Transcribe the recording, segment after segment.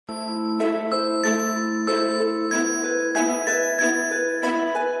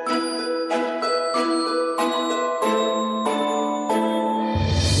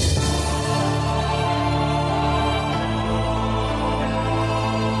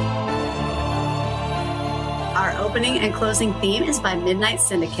opening and closing theme is by Midnight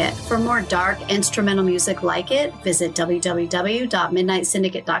Syndicate. For more dark instrumental music like it, visit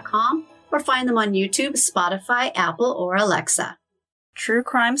www.midnightsyndicate.com or find them on YouTube, Spotify, Apple, or Alexa. True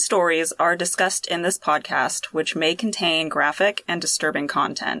crime stories are discussed in this podcast, which may contain graphic and disturbing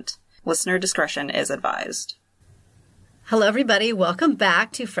content. Listener discretion is advised. Hello, everybody. Welcome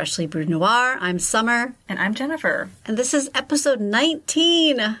back to Freshly Brewed Noir. I'm Summer. And I'm Jennifer. And this is episode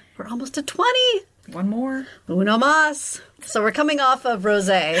 19. We're almost at 20. One more. Uno más. So we're coming off of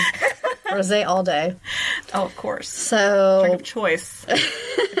rosé. Rosé all day. Oh, of course. So drink of choice.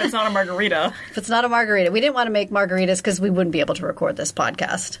 If it's not a margarita. If it's not a margarita. We didn't want to make margaritas because we wouldn't be able to record this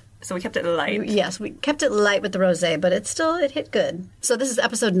podcast. So we kept it light. Yes, we kept it light with the rosé, but it hit good. So this is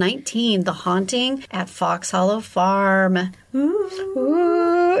episode 19, The Haunting at Fox Hollow Farm.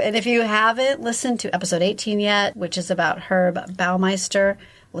 Ooh. And if you haven't listened to episode 18 yet, which is about Herb Baumeister,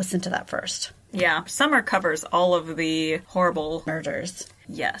 listen to that first. Yeah, Summer covers all of the horrible murders.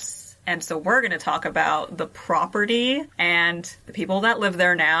 Yes. And so we're going to talk about the property and the people that live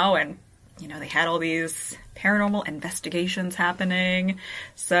there now. And, you know, they had all these paranormal investigations happening.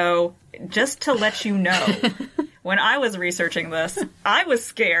 So just to let you know, when I was researching this, I was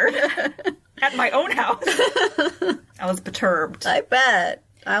scared at my own house. I was perturbed. I bet.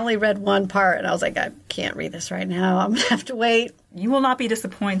 I only read one part and I was like, I can't read this right now. I'm going to have to wait. You will not be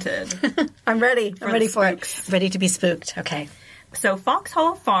disappointed. I'm ready. I'm ready for it. Ready to be spooked. Okay. So Fox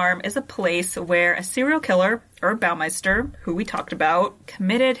Hollow Farm is a place where a serial killer, Herb Baumeister, who we talked about,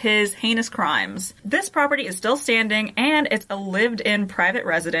 committed his heinous crimes. This property is still standing, and it's a lived-in private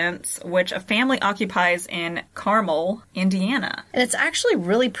residence, which a family occupies in Carmel, Indiana. And it's actually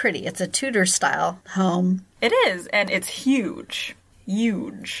really pretty. It's a Tudor-style home. It is, and it's huge.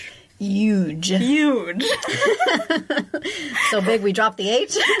 Huge. Huge. Huge. So big we dropped the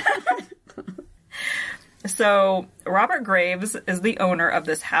H? So, Robert Graves is the owner of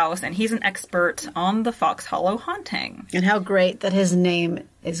this house, and he's an expert on the Fox Hollow haunting. And how great that his name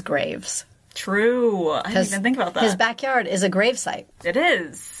is Graves. True. I didn't even think about that. His backyard is a grave site. It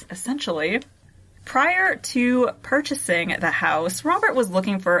is, essentially. Prior to purchasing the house, Robert was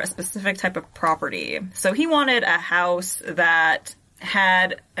looking for a specific type of property. So he wanted a house that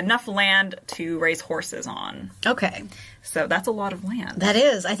had enough land to raise horses on. Okay. So that's a lot of land. That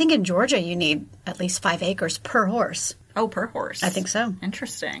is. I think in Georgia you need at least 5 acres per horse. Oh, per horse. I think so.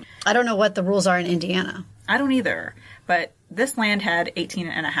 Interesting. I don't know what the rules are in Indiana. I don't either. But this land had 18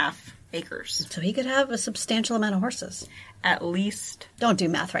 and a half acres. So he could have a substantial amount of horses. At least... Don't do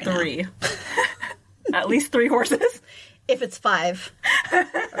math right 3. now. At least 3 horses. If it's 5. Or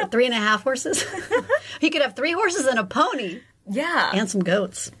 3.5 horses. He could have 3 horses and a pony. Yeah. And some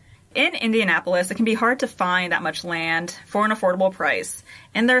goats. In Indianapolis, it can be hard to find that much land for an affordable price.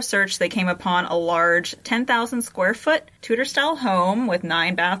 In their search, they came upon a large 10,000 square foot Tudor-style home with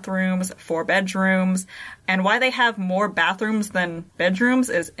 9 bathrooms, 4 bedrooms. And why they have more bathrooms than bedrooms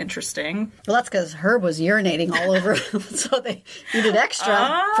is interesting. Well, that's because Herb was urinating all over, so they needed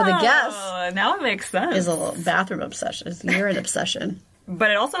extra for the guests. Now it makes sense. His little bathroom obsession, his urine obsession.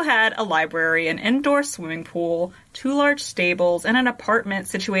 But it also had a library, an indoor swimming pool, 2 large stables, and an apartment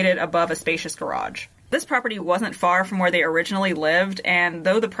situated above a spacious garage. This property wasn't far from where they originally lived, and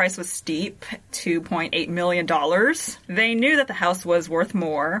though the price was steep, $2.8 million, they knew that the house was worth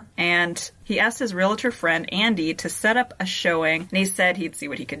more, and he asked his realtor friend, Andy, to set up a showing, and he said he'd see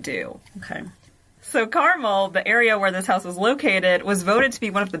what he could do. Okay. So Carmel, the area where this house was located, was voted to be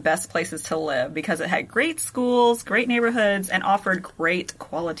one of the best places to live because it had great schools, great neighborhoods, and offered great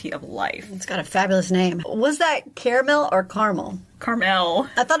quality of life. It's got a fabulous name. Was that Caramel or Carmel? Carmel.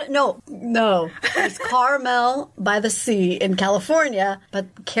 I thought no. It's Carmel by the sea in California,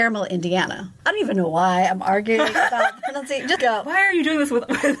 but Carmel, Indiana. I don't even know why I'm arguing about pronunciation. Just go. Why are you doing this with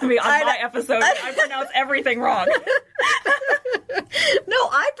me on my episode? I pronounce everything wrong. No,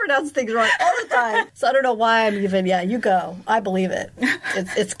 I pronounce things wrong all the time. So I don't know why I'm even, you go. I believe it.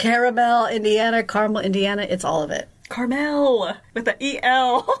 It's Caramel, Indiana, Carmel, Indiana. It's all of it. Carmel with the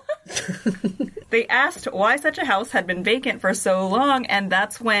E-L. They asked why such a house had been vacant for so long, and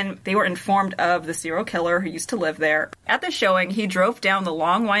that's when they were informed of the serial killer who used to live there. At the showing, he drove down the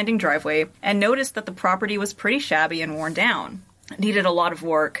long winding driveway and noticed that the property was pretty shabby and worn down. It needed a lot of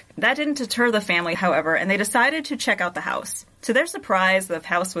work. That didn't deter the family, however, and they decided to check out the house. To their surprise, the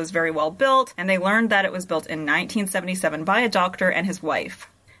house was very well built, and they learned that it was built in 1977 by a doctor and his wife.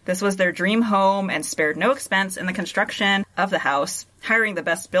 This was their dream home and spared no expense in the construction of the house, hiring the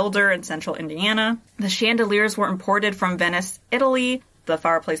best builder in central Indiana. The chandeliers were imported from Venice, Italy. The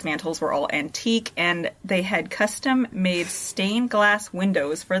fireplace mantels were all antique, and they had custom-made stained glass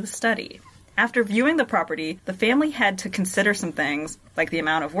windows for the study. After viewing the property, the family had to consider some things, like the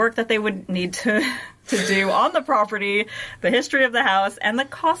amount of work that they would need to do on the property, the history of the house, and the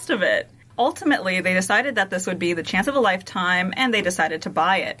cost of it. Ultimately, they decided that this would be the chance of a lifetime, and they decided to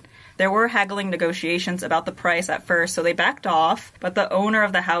buy it. There were haggling negotiations about the price at first, so they backed off, but the owner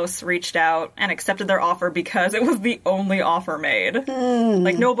of the house reached out and accepted their offer because it was the only offer made.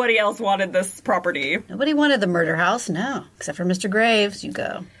 Like, nobody else wanted this property. Nobody wanted the murder house, no. Except for Mr. Graves, you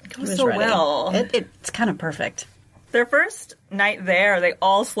go. It goes so well. It's kind of perfect. Their first night there, they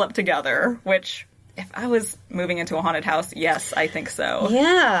all slept together, which, if I was moving into a haunted house, yes, I think so.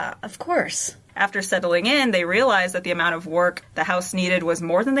 Yeah, of course. After settling in, they realized that the amount of work the house needed was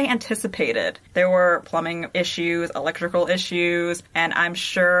more than they anticipated. There were plumbing issues, electrical issues, and I'm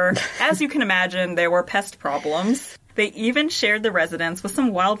sure, as you can imagine, there were pest problems. They even shared the residence with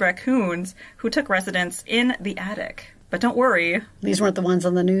some wild raccoons who took residence in the attic. But don't worry. These weren't the ones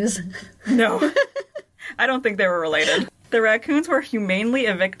on the news? No. I don't think they were related. The raccoons were humanely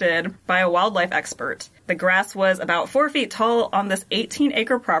evicted by a wildlife expert. The grass was about 4 feet tall on this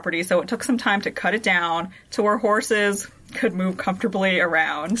 18-acre property, so it took some time to cut it down to where horses could move comfortably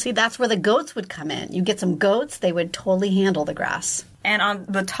around. See, that's where the goats would come in. You get some goats, they would totally handle the grass. And on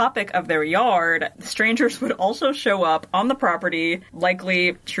the topic of their yard, strangers would also show up on the property,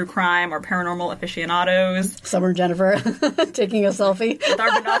 likely true crime or paranormal aficionados. Summer Jennifer taking a selfie. With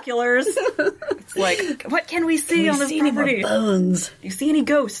our binoculars. It's like, what can we see on this property? Any more bones? Do you see any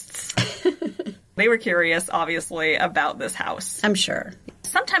ghosts? They were curious, obviously, about this house. I'm sure.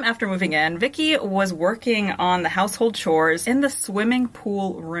 Sometime after moving in, Vicky was working on the household chores in the swimming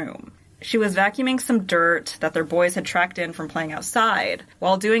pool room. She was vacuuming some dirt that their boys had tracked in from playing outside.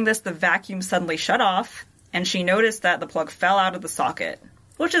 While doing this, the vacuum suddenly shut off, and she noticed that the plug fell out of the socket,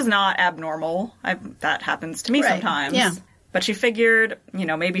 which is not abnormal. That happens to me sometimes. Yeah. But she figured,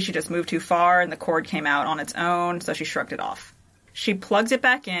 maybe she just moved too far and the cord came out on its own, so she shrugged it off. She plugged it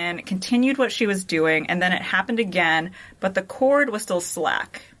back in, continued what she was doing, and then it happened again, but the cord was still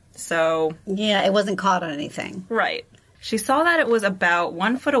slack. So... yeah, it wasn't caught on anything. Right. She saw that it was about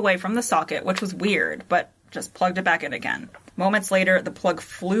 1 foot away from the socket, which was weird, but just plugged it back in again. Moments later, the plug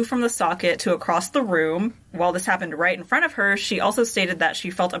flew from the socket to across the room. While this happened right in front of her, she also stated that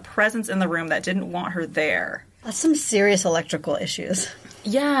she felt a presence in the room that didn't want her there. That's some serious electrical issues.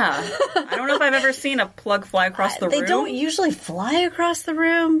 Yeah. I don't know if I've ever seen a plug fly across the room. They don't usually fly across the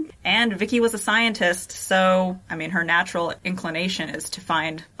room. And Vicky was a scientist, so, her natural inclination is to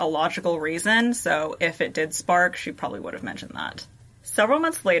find a logical reason, so if it did spark, she probably would have mentioned that. Several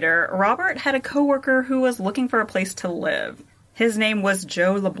months later, Robert had a coworker who was looking for a place to live. His name was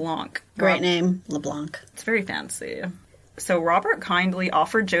Joe LeBlanc. Great name, LeBlanc. It's very fancy. So Robert kindly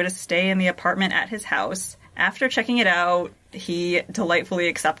offered Joe to stay in the apartment at his house. After checking it out, he delightfully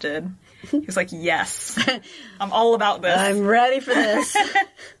accepted. He was like, yes, I'm all about this. I'm ready for this.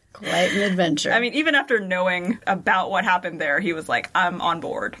 Quite an adventure. Even after knowing about what happened there, he was like, I'm on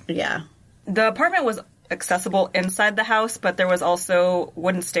board. Yeah. The apartment was accessible inside the house, but there was also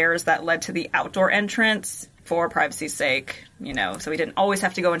wooden stairs that led to the outdoor entrance for privacy's sake, so he didn't always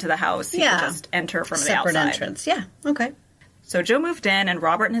have to go into the house. He could just enter from the outside. Separate entrance. Yeah, okay. So Joe moved in, and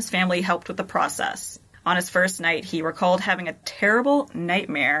Robert and his family helped with the process. On his first night, he recalled having a terrible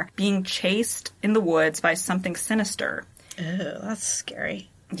nightmare being chased in the woods by something sinister. Ew, that's scary.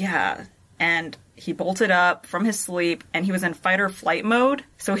 Yeah, and he bolted up from his sleep, and he was in fight or flight mode.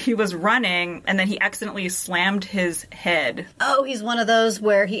 So he was running, and then he accidentally slammed his head. Oh, he's one of those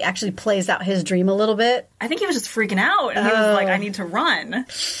where he actually plays out his dream a little bit? I think he was just freaking out, and he was like, I need to run.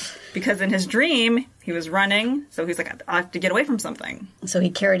 Because in his dream, he was running, so he's like, I have to get away from something. So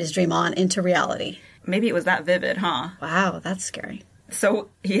he carried his dream on into reality. Maybe it was that vivid, huh? Wow, that's scary. So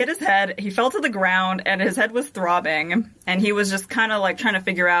he hit his head, he fell to the ground, and his head was throbbing, and he was just kind of like trying to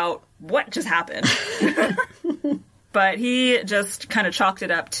figure out what just happened. But he just kind of chalked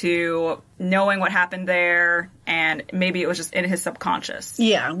it up to knowing what happened there, and maybe it was just in his subconscious.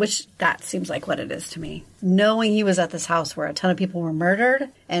 Yeah, which that seems like what it is to me. Knowing he was at this house where a ton of people were murdered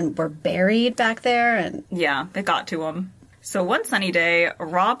and were buried back there. And yeah, it got to him. So one sunny day,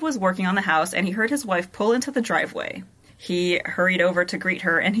 Rob was working on the house, and he heard his wife pull into the driveway. He hurried over to greet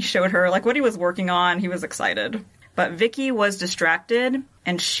her, and he showed her what he was working on. He was excited. But Vicky was distracted,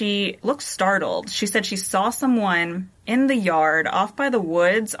 and she looked startled. She said she saw someone in the yard off by the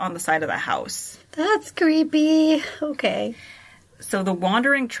woods on the side of the house. That's creepy. Okay. So the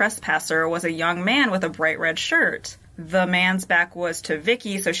wandering trespasser was a young man with a bright red shirt. The man's back was to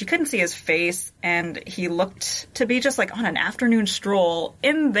Vicky, so she couldn't see his face, and he looked to be just on an afternoon stroll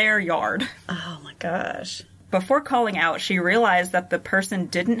in their yard. Oh my gosh. Before calling out, she realized that the person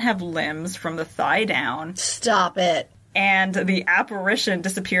didn't have limbs from the thigh down, Stop it. and the apparition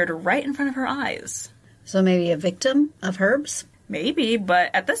disappeared right in front of her eyes. So maybe a victim of Herb's? Maybe,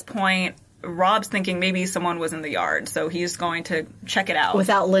 but at this point, Rob's thinking maybe someone was in the yard, so he's going to check it out.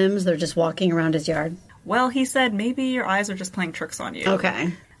 Without limbs, they're just walking around his yard. Well, he said maybe your eyes are just playing tricks on you.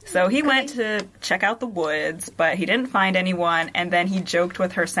 Okay. So he went to check out the woods, but he didn't find anyone, and then he joked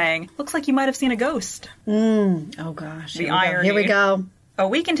with her saying, "Looks like you might have seen a ghost." Oh, gosh. The irony. Here we go. A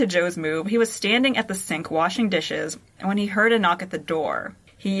week into Joe's move, he was standing at the sink washing dishes when he heard a knock at the door.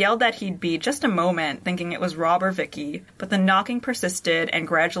 He yelled that he'd be just a moment, thinking it was Rob or Vicky, but the knocking persisted and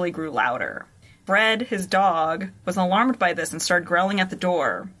gradually grew louder. Fred, his dog, was alarmed by this and started growling at the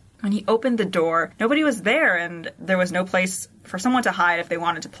door. When he opened the door, nobody was there, and there was no place for someone to hide if they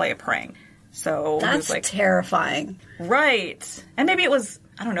wanted to play a prank. So he That's was like, terrifying. right. And maybe it was,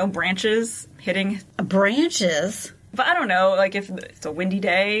 I don't know, branches hitting. Branches? But I don't know, like if it's a windy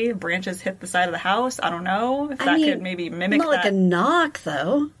day, branches hit the side of the house. I don't know if that could maybe mimic not that. like a knock,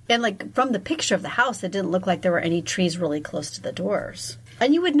 though. And like from the picture of the house, it didn't look like there were any trees really close to the doors.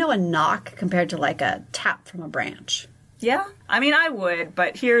 And you would know a knock compared to like a tap from a branch. Yeah, I mean, I would,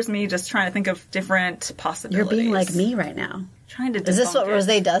 but here's me just trying to think of different possibilities. You're being like me right now. Trying to debunk Is this what it.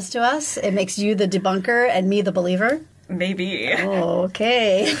 Rosé does to us? It makes you the debunker and me the believer? Maybe. Oh,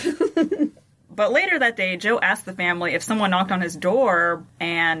 okay. But later that day, Joe asked the family if someone knocked on his door,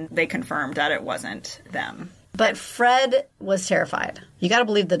 and they confirmed that it wasn't them. But Fred was terrified. You got to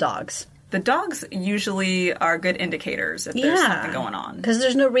believe the dogs. The dogs usually are good indicators if there's something going on. Because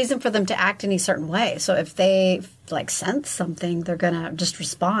there's no reason for them to act any certain way. So if they like sense something, they're going to just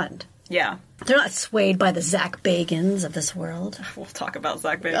respond. Yeah. They're not swayed by the Zach Bagans of this world. We'll talk about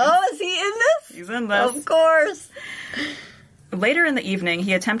Zach Bagans. Oh, is he in this? He's in this. Of course. Later in the evening,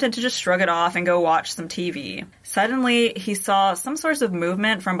 he attempted to just shrug it off and go watch some TV. Suddenly, he saw some sorts of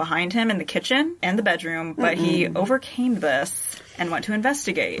movement from behind him in the kitchen and the bedroom, but he overcame this and went to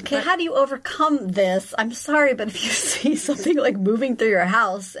investigate. Okay, how do you overcome this? I'm sorry, but if you see something like moving through your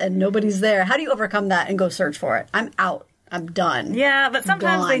house and nobody's there, how do you overcome that and go search for it? I'm out. I'm done. Yeah, but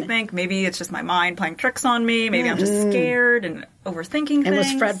sometimes they Gone. think maybe it's just my mind playing tricks on me. Maybe I'm just scared and overthinking things. And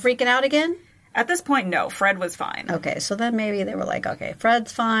was Fred freaking out again? At this point, no. Fred was fine. Okay, so then maybe they were like, okay,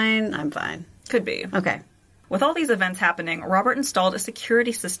 Fred's fine, I'm fine. Could be. Okay. With all these events happening, Robert installed a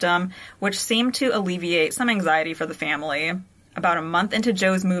security system which seemed to alleviate some anxiety for the family. About a month into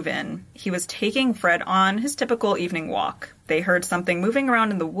Joe's move-in, he was taking Fred on his typical evening walk. They heard something moving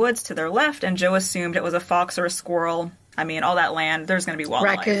around in the woods to their left, and Joe assumed it was a fox or a squirrel. I mean, all that land, there's going to be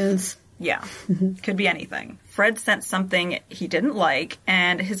wildlife. Raccoons. Yeah, could be anything. Fred sensed something he didn't like,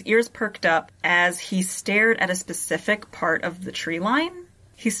 and his ears perked up as he stared at a specific part of the tree line.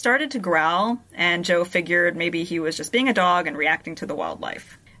 He started to growl, and Joe figured maybe he was just being a dog and reacting to the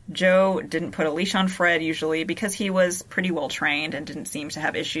wildlife. Joe didn't put a leash on Fred usually because he was pretty well trained and didn't seem to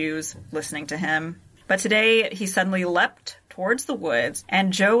have issues listening to him. But today, he suddenly leapt towards the woods,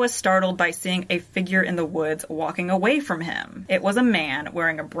 and Joe was startled by seeing a figure in the woods walking away from him. It was a man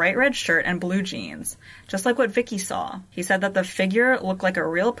wearing a bright red shirt and blue jeans, just like what Vicky saw. He said that the figure looked like a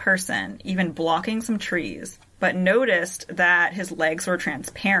real person, even blocking some trees, but noticed that his legs were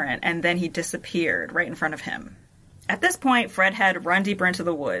transparent, and then he disappeared right in front of him. At this point, Fred had run deeper into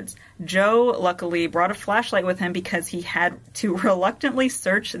the woods. Joe, luckily, brought a flashlight with him because he had to reluctantly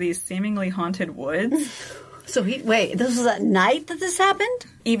search these seemingly haunted woods. So wait, this was at night that this happened?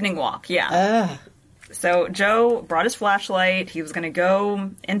 Evening walk, yeah. So Joe brought his flashlight. He was going to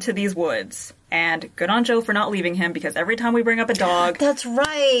go into these woods. And good on Joe for not leaving him, because every time we bring up a dog... That's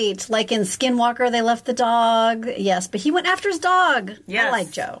right. Like in Skinwalker, they left the dog. Yes, but he went after his dog. Yes. I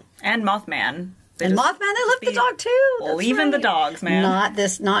like Joe. And Mothman. And Mothman, they left the dog too. That's Leaving the right. dogs, man.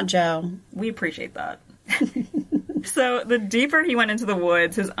 Not Joe. We appreciate that. So the deeper he went into the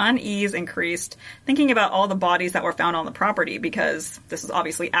woods, his unease increased, thinking about all the bodies that were found on the property, because this is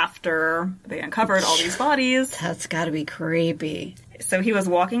obviously after they uncovered all these bodies. That's got to be creepy. So he was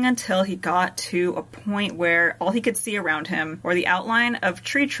walking until he got to a point where all he could see around him were the outline of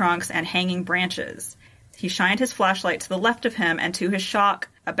tree trunks and hanging branches. He shined his flashlight to the left of him, and to his shock,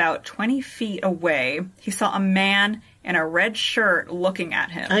 about 20 feet away, he saw a man in a red shirt looking at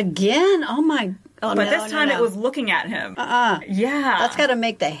him. Again? Oh my... Oh, But this time it was looking at him. Yeah. That's got to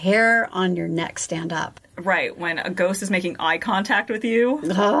make the hair on your neck stand up. Right, when a ghost is making eye contact with you.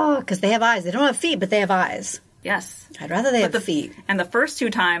 Oh, because they have eyes. They don't have feet, but they have eyes. Yes. I'd rather they have feet. And the first two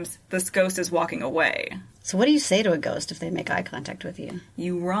times, this ghost is walking away. So what do you say to a ghost if they make eye contact with you?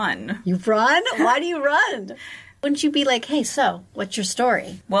 You run. You run? Why do you run? Wouldn't you be like, hey, so, what's your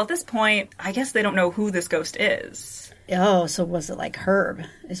story? Well, at this point, I guess they don't know who this ghost is. Oh, so was it like Herb,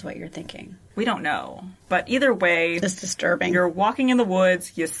 is what you're thinking? We don't know. But either way... It's disturbing. You're walking in the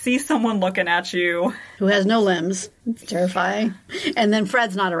woods, you see someone looking at you. Who has no limbs. It's terrifying. And then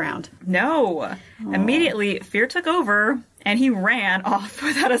Fred's not around. No. Oh. Immediately, fear took over, and he ran off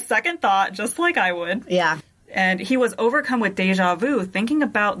without a second thought, just like I would. Yeah. And he was overcome with deja vu, thinking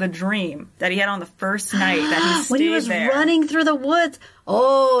about the dream that he had on the first night that he stayed when he was there. Running through the woods.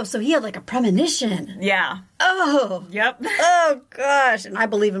 Oh, so he had like a premonition. Yeah. Oh. Yep. Oh, gosh. And I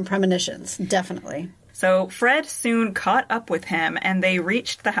believe in premonitions. Definitely. So Fred soon caught up with him, and they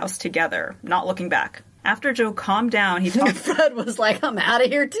reached the house together, not looking back. After Joe calmed down, he talked... Fred was like, I'm out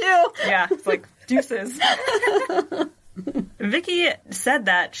of here, too. Yeah, it's like, deuces. Vicky said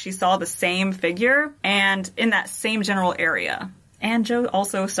that she saw the same figure and in that same general area. And Joe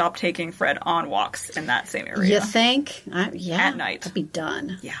also stopped taking Fred on walks in that same area. You think? Yeah. At night. I'd be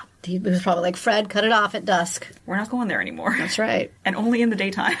done. Yeah. He was probably like, Fred, cut it off at dusk. We're not going there anymore. That's right. And only in the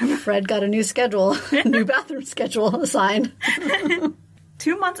daytime. Fred got a new schedule, new bathroom schedule assigned.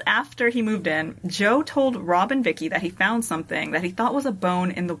 2 months after he moved in, Joe told Rob and Vicky that he found something that he thought was a bone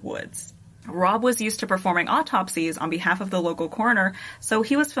in the woods. Rob was used to performing autopsies on behalf of the local coroner, so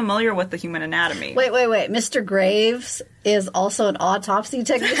he was familiar with the human anatomy. Wait. Mr. Graves is also an autopsy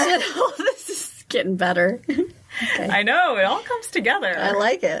technician? Oh, this is getting better. Okay. I know, it all comes together. I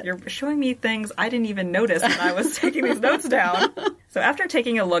like it. You're showing me things I didn't even notice when I was taking these notes down. So after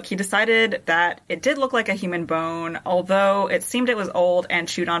taking a look, he decided that it did look like a human bone, although it seemed it was old and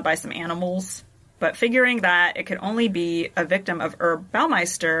chewed on by some animals. But figuring that it could only be a victim of Herb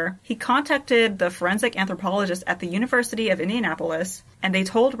Baumeister, he contacted the forensic anthropologist at the University of Indianapolis, and they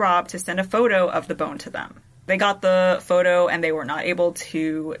told Rob to send a photo of the bone to them. They got the photo, and they were not able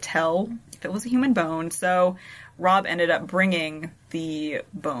to tell if it was a human bone, so Rob ended up bringing the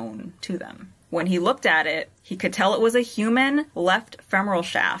bone to them. When he looked at it, he could tell it was a human left femoral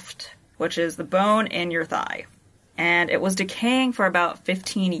shaft, which is the bone in your thigh. And it was decaying for about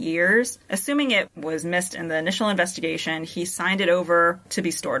 15 years. Assuming it was missed in the initial investigation, he signed it over to be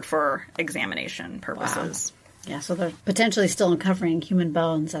stored for examination purposes. Wow. Yeah, so they're potentially still uncovering human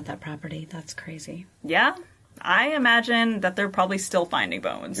bones at that property. That's crazy. Yeah, I imagine that they're probably still finding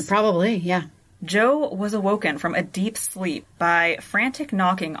bones. Probably, yeah. Joe was awoken from a deep sleep by frantic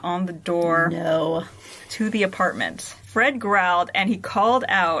knocking on the door to the apartment. Fred growled and he called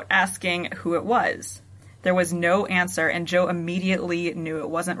out asking who it was. There was no answer, and Joe immediately knew it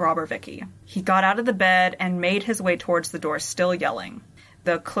wasn't Rob or Vicky. He got out of the bed and made his way towards the door, still yelling.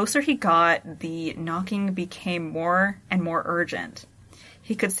 The closer he got, the knocking became more and more urgent.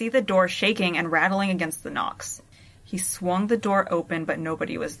 He could see the door shaking and rattling against the knocks. He swung the door open, but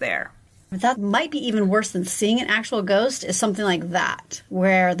nobody was there. But that might be even worse than seeing an actual ghost, is something like that,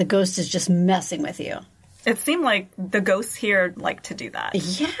 where the ghost is just messing with you. It seemed like the ghosts here like to do that.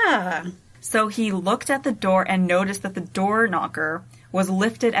 Yeah. So he looked at the door and noticed that the door knocker was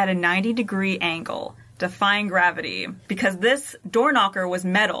lifted at a 90-degree angle, defying gravity, because this door knocker was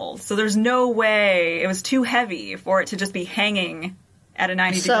metal, so there's no way, it was too heavy for it to just be hanging at a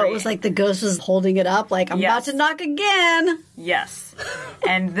 90 degree. So it was like the ghost was holding it up like, I'm about to knock again. Yes.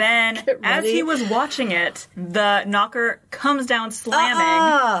 And then as he was watching it, the knocker comes down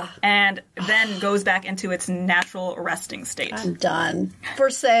slamming and then goes back into its natural resting state. I'm done. For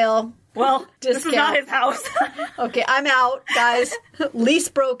sale. Well, this is not his house. Okay, I'm out, guys. Lease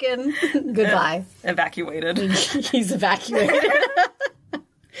broken. Goodbye. Evacuated. He's evacuated.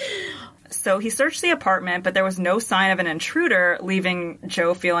 So he searched the apartment, but there was no sign of an intruder, leaving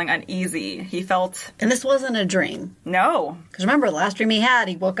Joe feeling uneasy. He felt... And this wasn't a dream. No. Because remember, the last dream he had,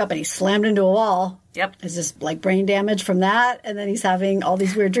 he woke up and he slammed into a wall. Yep. Is this like brain damage from that? And then he's having all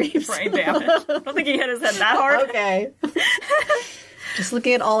these weird dreams. Brain damage. I don't think he hit his head that hard. Okay. Just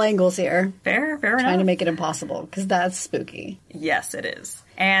looking at all angles here. Fair enough. Trying to make it impossible, because that's spooky. Yes, it is.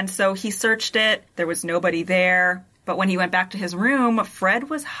 And so he searched it. There was nobody there. But when he went back to his room, Fred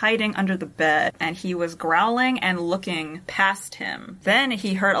was hiding under the bed, and he was growling and looking past him. Then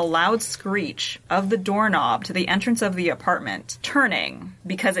he heard a loud screech of the doorknob to the entrance of the apartment, turning,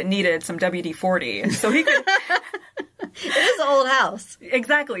 because it needed some WD-40. So he could... It is an old house.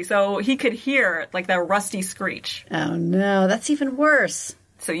 Exactly. So he could hear, like, that rusty screech. Oh, no. That's even worse.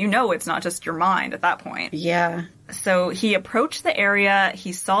 So you know it's not just your mind at that point. Yeah. So he approached the area.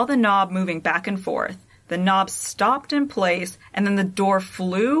 He saw the knob moving back and forth. The knob stopped in place, and then the door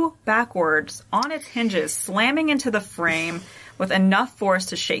flew backwards on its hinges, slamming into the frame with enough force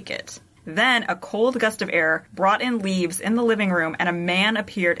to shake it. Then a cold gust of air brought in leaves in the living room, and a man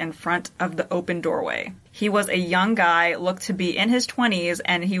appeared in front of the open doorway. He was a young guy, looked to be in his 20s,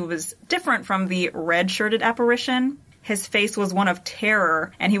 and he was different from the red-shirted apparition. His face was one of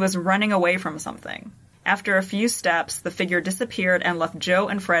terror, and he was running away from something. After a few steps, the figure disappeared and left Joe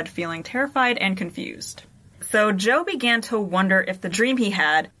and Fred feeling terrified and confused. So Joe began to wonder if the dream he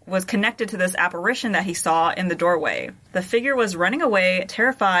had was connected to this apparition that he saw in the doorway. The figure was running away,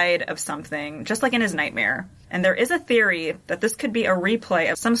 terrified of something, just like in his nightmare. And there is a theory that this could be a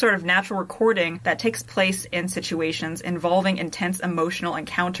replay of some sort of natural recording that takes place in situations involving intense emotional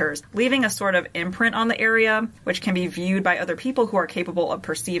encounters, leaving a sort of imprint on the area, which can be viewed by other people who are capable of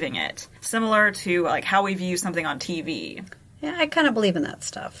perceiving it. Similar to like how we view something on TV. Yeah, I kind of believe in that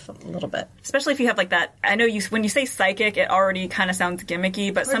stuff a little bit. Especially if you have like that, I know when you say psychic, it already kind of sounds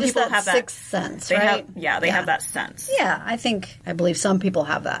gimmicky, but some people have that sixth sense, right? They have that sense. Yeah, I believe some people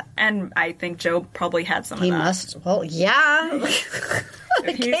have that. And I think Joe probably had some of that. He must. Well, yeah.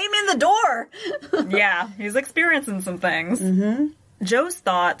 It came in the door. Yeah, he's experiencing some things. Mm-hmm. Joe's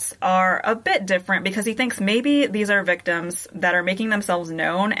thoughts are a bit different because he thinks maybe these are victims that are making themselves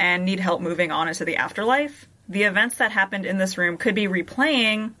known and need help moving on into the afterlife. The events that happened in this room could be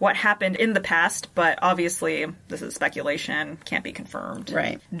replaying what happened in the past, but obviously this is speculation, can't be confirmed.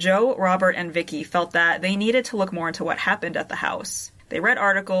 Right. Joe, Robert, and Vicky felt that they needed to look more into what happened at the house. They read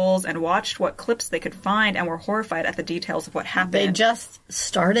articles and watched what clips they could find and were horrified at the details of what happened. They just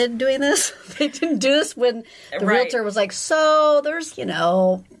started doing this? They didn't do this when the realtor was like, so there's,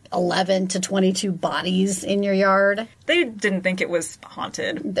 11 to 22 bodies in your yard. They didn't think it was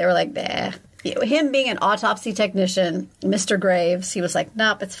haunted. They were like, nah. Him being an autopsy technician, Mr. Graves, he was like,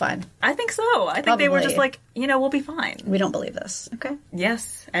 nope, it's fine. I think so. I think they were just like, we'll be fine. We don't believe this. Okay.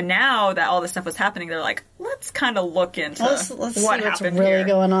 Yes. And now that all this stuff was happening, they're like, let's kind of look into let's see what's happened really here.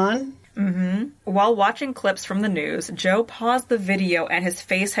 Going on. Mm-hmm. While watching clips from the news, Joe paused the video and his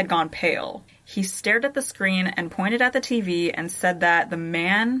face had gone pale. He stared at the screen and pointed at the TV and said that the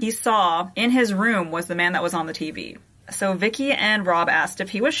man he saw in his room was the man that was on the TV. So Vicky and Rob asked if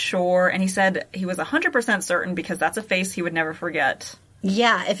he was sure, and he said he was 100% certain because that's a face he would never forget.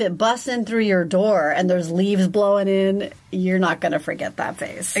 Yeah, if it busts in through your door and there's leaves blowing in, you're not going to forget that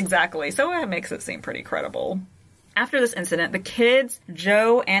face. Exactly. So it makes it seem pretty credible. After this incident, the kids,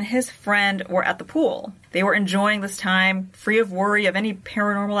 Joe, and his friend were at the pool. They were enjoying this time, free of worry of any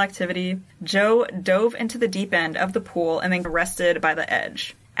paranormal activity. Joe dove into the deep end of the pool and then rested by the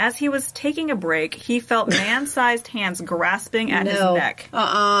edge. As he was taking a break, he felt man-sized hands grasping at his neck.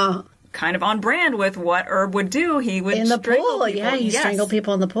 Kind of on brand with what Herb would do. He would in the pool. people. Yeah, he strangled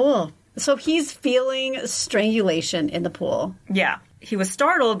people in the pool. So he's feeling strangulation in the pool. Yeah. He was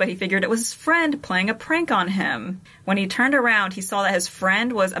startled, but he figured it was his friend playing a prank on him. When he turned around, he saw that his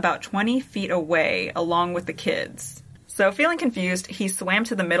friend was about 20 feet away, along with the kids. So feeling confused, he swam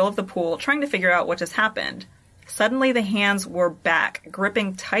to the middle of the pool, trying to figure out what just happened. Suddenly, the hands were back,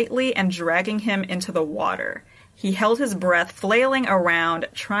 gripping tightly and dragging him into the water. He held his breath, flailing around,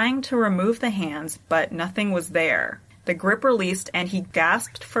 trying to remove the hands, but nothing was there. The grip released, and he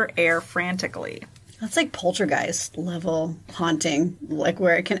gasped for air frantically. That's like poltergeist level haunting, like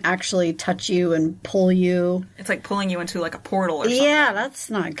where it can actually touch you and pull you. It's like pulling you into like a portal or something. Yeah, that's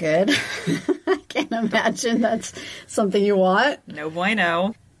not good. I can't imagine that's something you want. No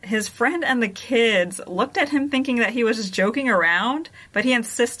bueno. His friend and the kids looked at him thinking that he was just joking around, but he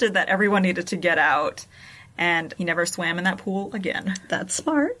insisted that everyone needed to get out. And he never swam in that pool again. That's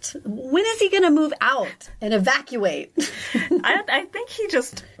smart. When is he going to move out and evacuate? I think he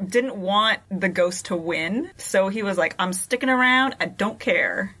just didn't want the ghost to win. So he was like, I'm sticking around. I don't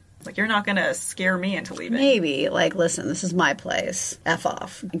care. Like, you're not going to scare me into leaving. Maybe. Like, listen, this is my place. F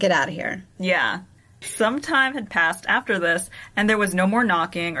off. Get out of here. Yeah. Some time had passed after this, and there was no more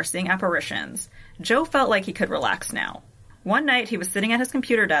knocking or seeing apparitions. Joe felt like he could relax now. One night, he was sitting at his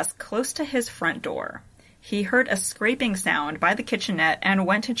computer desk close to his front door. He heard a scraping sound by the kitchenette and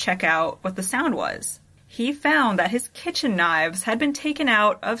went to check out what the sound was. He found that his kitchen knives had been taken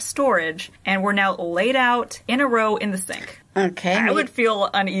out of storage and were now laid out in a row in the sink. Okay. I would feel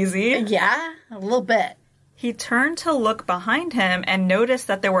uneasy. Yeah, a little bit. He turned to look behind him and noticed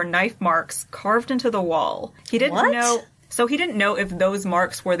that there were knife marks carved into the wall. He didn't know... So he didn't know if those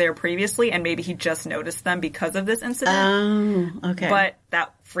marks were there previously, and maybe he just noticed them because of this incident. Oh, okay. But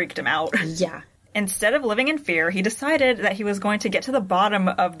that freaked him out. Yeah. Instead of living in fear, he decided that he was going to get to the bottom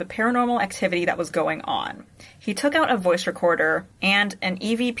of the paranormal activity that was going on. He took out a voice recorder and an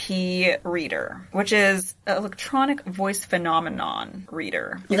EVP reader, which is an electronic voice phenomenon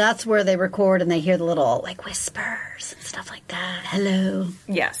reader. That's where they record and they hear the little, like, whispers and stuff like that. Hello.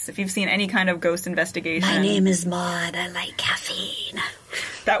 Yes, if you've seen any kind of ghost investigation. My name is Maud. I like caffeine.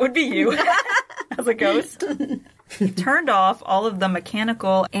 That would be you as a ghost. He turned off all of the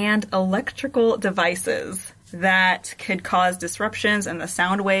mechanical and electrical devices that could cause disruptions in the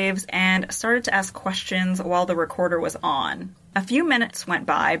sound waves and started to ask questions while the recorder was on. A few minutes went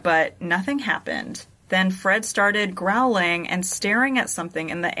by, but nothing happened. Then Fred started growling and staring at something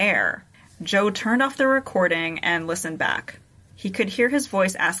in the air. Joe turned off the recording and listened back. He could hear his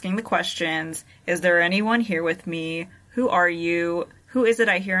voice asking the questions, "Is there anyone here with me? Who are you? Who is it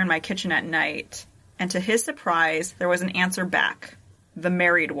I hear in my kitchen at night?" And to his surprise, there was an answer back. "The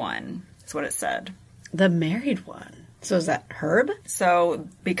married one," is what it said. The married one. So is that Herb? So,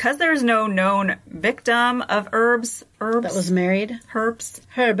 because there's no known victim of Herbs That was married? Herbs.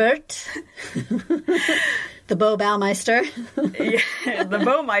 Herbert. The Bo Baumeister. Yeah, the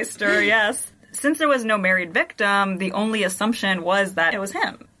Baumeister, yes. Since there was no married victim, the only assumption was that it was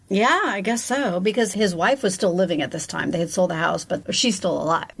him. Yeah, I guess so, because his wife was still living at this time. They had sold the house, but she's still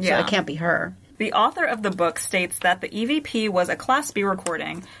alive, so Yeah. it can't be her. The author of the book states that the EVP was a Class B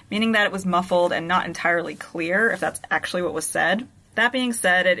recording, meaning that it was muffled and not entirely clear if that's actually what was said. That being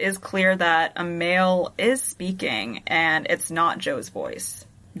said, it is clear that a male is speaking, and it's not Joe's voice.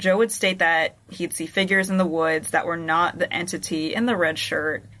 Joe would state that he'd see figures in the woods that were not the entity in the red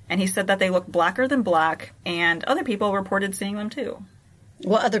shirt, and he said that they looked blacker than black, and other people reported seeing them too.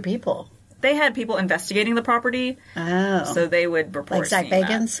 What other people? They had people investigating the property, Oh. so they would report Like Zach seeing that.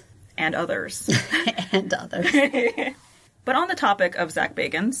 Bagans? And others. And others. But on the topic of Zach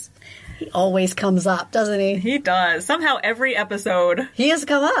Bagans, He always comes up, doesn't he? he does. Somehow every episode, He has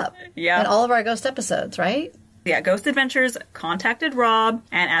come up. Yeah. In all of our ghost episodes, right? Ghost Adventures contacted Rob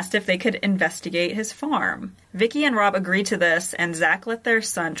and asked if they could investigate his farm. Vicky and Rob agreed to this, and Zach let their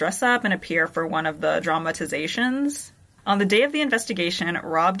son dress up and appear for one of the dramatizations. On the day of the investigation,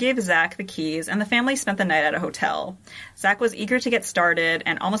 Rob gave Zach the keys, and the family spent the night at a hotel. Zach was eager to get started,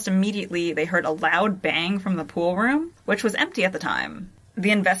 and almost immediately they heard a loud bang from the pool room, which was empty at the time.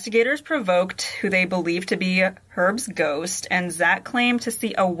 The investigators provoked who they believed to be Herb's ghost, and Zach claimed to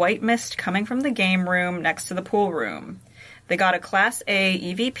see a white mist coming from the game room next to the pool room. They got a Class A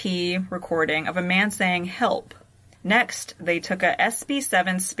EVP recording of a man saying, "Help." Next, they took a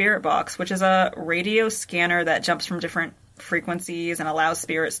SB7 spirit box, which is a radio scanner that jumps from different frequencies and allows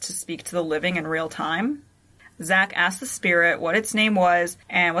spirits to speak to the living in real time. Zach asked the spirit what its name was,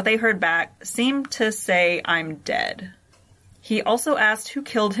 and what they heard back seemed to say, "I'm dead." He also asked who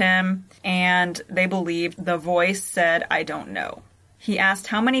killed him, and they believed the voice said, "I don't know." He asked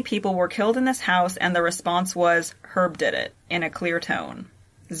how many people were killed in this house, and the response was, "Herb did it," in a clear tone.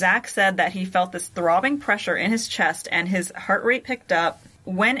 Zach said that he felt this throbbing pressure in his chest and his heart rate picked up.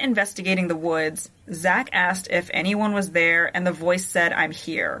 When investigating the woods, Zach asked if anyone was there, and the voice said, "I'm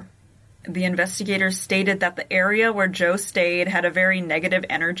here." The investigators stated that the area where Joe stayed had a very negative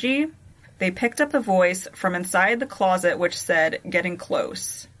energy. They picked up the voice from inside the closet, which said, "Getting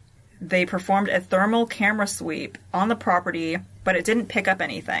close." They performed a thermal camera sweep on the property, but it didn't pick up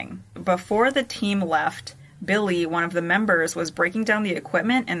anything. Before the team left, Billy, one of the members, was breaking down the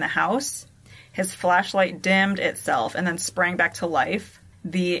equipment in the house. His flashlight dimmed itself and then sprang back to life.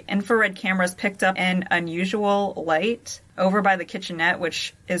 The infrared cameras picked up an unusual light over by the kitchenette,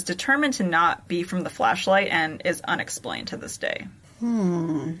 which is determined to not be from the flashlight and is unexplained to this day.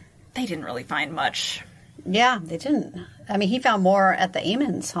 They didn't really find much. Yeah, they didn't. I mean, he found more at the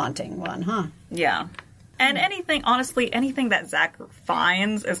Eamon's haunting one, huh? Yeah. And honestly, anything that Zach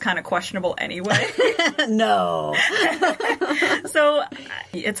finds is kind of questionable anyway. No. So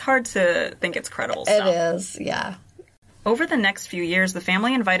it's hard to think it's credible stuff. It is, yeah. Over the next few years, the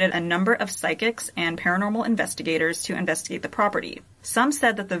family invited a number of psychics and paranormal investigators to investigate the property. Some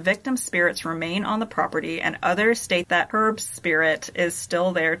said that the victim's spirits remain on the property, and others state that Herb's spirit is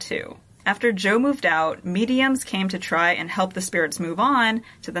still there too. After Joe moved out, mediums came to try and help the spirits move on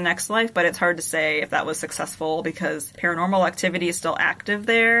to the next life, but it's hard to say if that was successful because paranormal activity is still active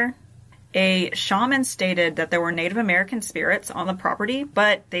there. A shaman stated that there were Native American spirits on the property,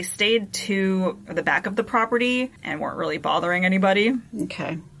 but they stayed to the back of the property and weren't really bothering anybody.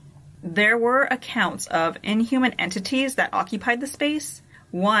 Okay. There were accounts of inhuman entities that occupied the space.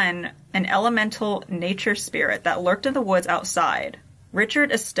 One, an elemental nature spirit that lurked in the woods outside.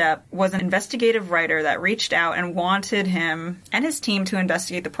 Richard Estep was an investigative writer that reached out and wanted him and his team to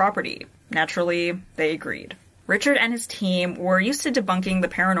investigate the property. Naturally, they agreed. Richard and his team were used to debunking the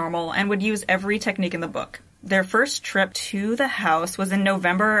paranormal and would use every technique in the book. Their first trip to the house was in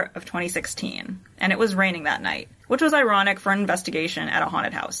November of 2016, and it was raining that night, which was ironic for an investigation at a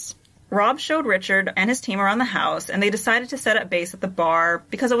haunted house. Rob showed Richard and his team around the house, and they decided to set up base at the bar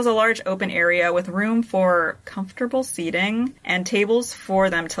because it was a large open area with room for comfortable seating and tables for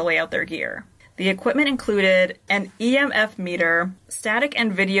them to lay out their gear. The equipment included an EMF meter, static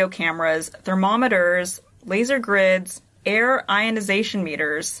and video cameras, thermometers, laser grids, air ionization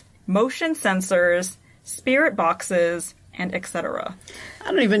meters, motion sensors, spirit boxes, and etc.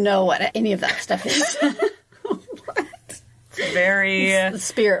 I don't even know what any of that stuff is. Very... The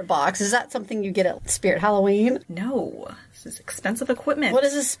spirit box. Is that something you get at Spirit Halloween? No. This is expensive equipment. What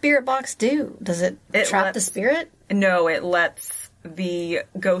does a spirit box do? Does it trap the spirit? No, it lets the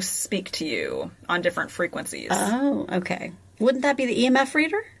ghosts speak to you on different frequencies. Oh, okay. Wouldn't that be the EMF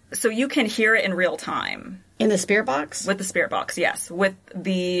reader? So you can hear it in real time. In the spirit box? With the spirit box, yes. With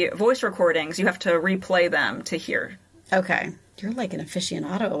the voice recordings, you have to replay them to hear. Okay. You're like an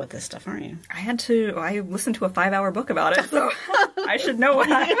aficionado with this stuff, aren't you? I listened to a 5-hour book about it, so I should know what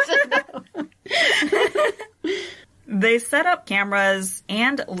They set up cameras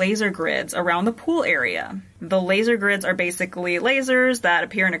and laser grids around the pool area. The laser grids are basically lasers that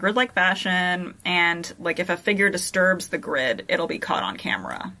appear in a grid-like fashion, and like if a figure disturbs the grid, it'll be caught on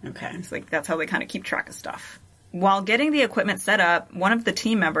camera. Okay. It's like that's how they kind of keep track of stuff. While getting the equipment set up, one of the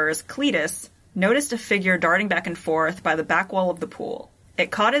team members, Cletus, noticed a figure darting back and forth by the back wall of the pool.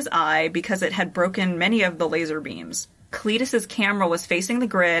 It caught his eye because it had broken many of the laser beams. Cletus's camera was facing the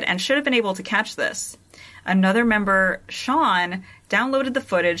grid and should have been able to catch this. Another member, Sean, downloaded the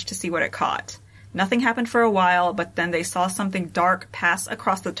footage to see what it caught. Nothing happened for a while, but then they saw something dark pass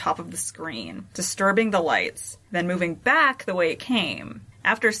across the top of the screen, disturbing the lights, then moving back the way it came.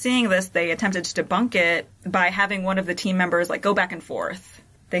 After seeing this, they attempted to debunk it by having one of the team members go back and forth.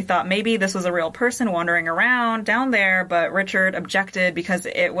 They thought maybe this was a real person wandering around down there, but Richard objected because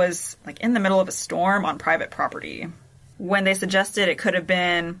it was in the middle of a storm on private property. When they suggested it could have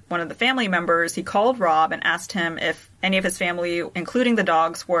been one of the family members, he called Rob and asked him if any of his family, including the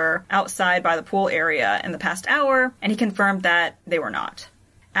dogs, were outside by the pool area in the past hour, and he confirmed that they were not.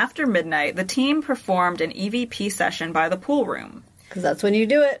 After midnight, the team performed an EVP session by the pool room. Because that's when you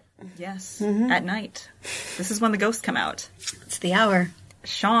do it. Yes, at night. This is when the ghosts come out. It's the hour.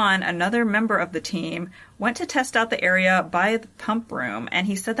 Sean, another member of the team, went to test out the area by the pump room, and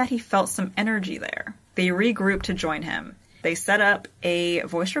he said that he felt some energy there. They regrouped to join him. They set up a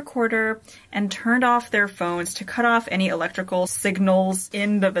voice recorder and turned off their phones to cut off any electrical signals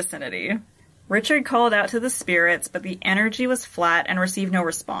in the vicinity. Richard called out to the spirits, but the energy was flat and received no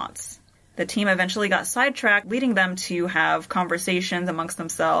response. The team eventually got sidetracked, leading them to have conversations amongst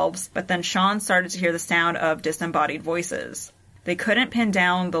themselves, but then Sean started to hear the sound of disembodied voices. They couldn't pin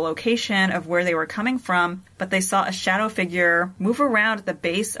down the location of where they were coming from, but they saw a shadow figure move around at the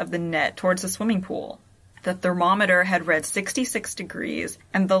base of the net towards the swimming pool. The thermometer had read 66 degrees,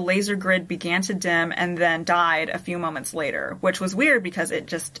 and the laser grid began to dim and then died a few moments later, which was weird because it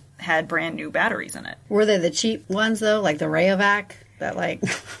just had brand new batteries in it. Were they the cheap ones, though, like the Rayovac? That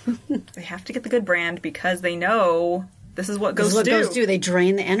They have to get the good brand because they know this is what ghosts do. This is what ghosts do. They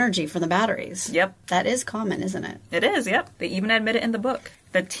drain the energy from the batteries. Yep. That is common, isn't it? It is, yep. They even admit it in the book.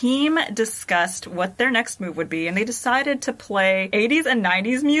 The team discussed what their next move would be, and they decided to play 80s and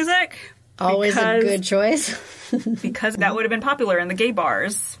 90s music. Always a good choice. Because that would have been popular in the gay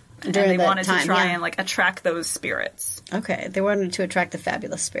bars. And they wanted to try and attract those spirits. Okay. They wanted to attract the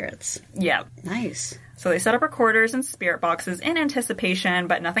fabulous spirits. Yeah. Nice. So they set up recorders and spirit boxes in anticipation,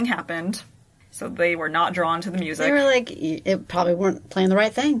 but nothing happened. So they were not drawn to the music. They were it probably weren't playing the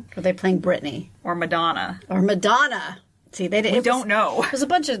right thing. Were they playing Britney? Or Madonna. See, they didn't. We don't know. It was a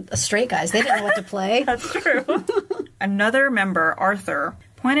bunch of straight guys. They didn't know what to play. That's true. Another member, Arthur,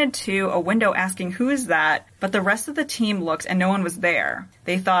 pointed to a window asking, "Who is that?" But the rest of the team looked and no one was there.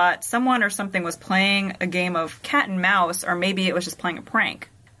 They thought someone or something was playing a game of cat and mouse, or maybe it was just playing a prank.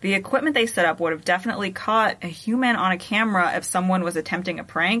 The equipment they set up would have definitely caught a human on a camera if someone was attempting a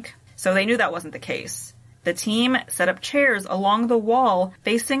prank, so they knew that wasn't the case. The team set up chairs along the wall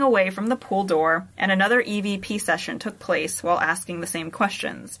facing away from the pool door, and another EVP session took place while asking the same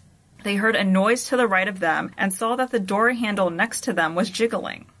questions. They heard a noise to the right of them and saw that the door handle next to them was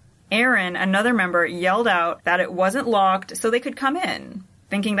jiggling. Aaron, another member, yelled out that it wasn't locked so they could come in,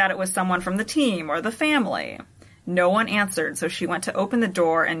 thinking that it was someone from the team or the family. No one answered, so she went to open the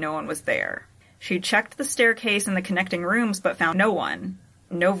door and no one was there. She checked the staircase and the connecting rooms, but found no one.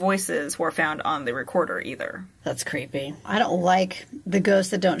 No voices were found on the recorder either. That's creepy. I don't like the ghosts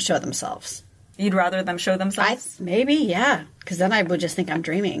that don't show themselves. You'd rather them show themselves? Maybe, yeah. Because then I would just think I'm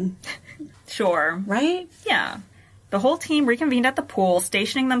dreaming. Sure. Right? Yeah. The whole team reconvened at the pool,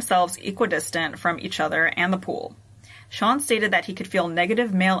 stationing themselves equidistant from each other and the pool. Sean stated that he could feel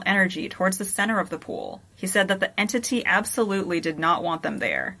negative male energy towards the center of the pool. He said that the entity absolutely did not want them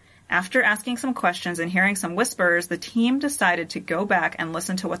there. After asking some questions and hearing some whispers, the team decided to go back and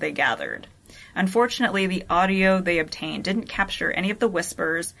listen to what they gathered. Unfortunately, the audio they obtained didn't capture any of the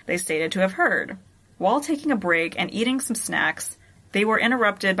whispers they stated to have heard. While taking a break and eating some snacks, they were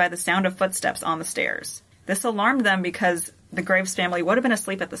interrupted by the sound of footsteps on the stairs. This alarmed them because the Graves family would have been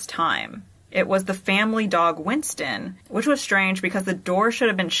asleep at this time. It was the family dog Winston, which was strange because the door should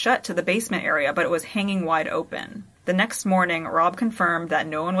have been shut to the basement area, but it was hanging wide open. The next morning, Rob confirmed that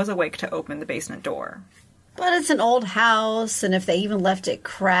no one was awake to open the basement door. But it's an old house, and if they even left it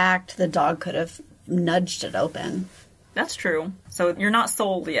cracked, the dog could have nudged it open. That's true. So you're not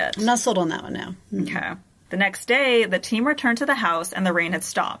sold yet. I'm not sold on that one now. Okay. The next day, the team returned to the house and the rain had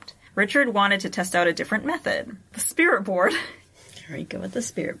stopped. Richard wanted to test out a different method. The spirit board. Here we go with the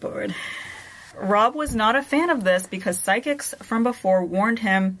spirit board. Rob was not a fan of this because psychics from before warned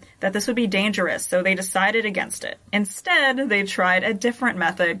him that this would be dangerous, so they decided against it. Instead, they tried a different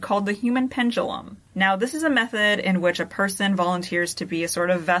method called the human pendulum. Now, this is a method in which a person volunteers to be a sort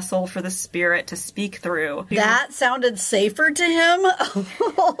of vessel for the spirit to speak through. That sounded safer to him,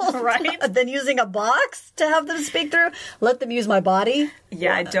 right? Than using a box to have them speak through. Let them use my body.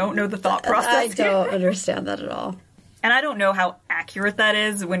 Yeah, I don't know the thought process. I don't understand that at all. And I don't know how accurate that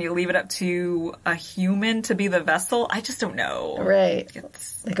is when you leave it up to a human to be the vessel. I just don't know. Right.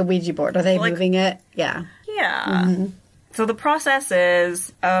 It's like a Ouija board. Are they moving it? Yeah. Yeah. Mm-hmm. So the process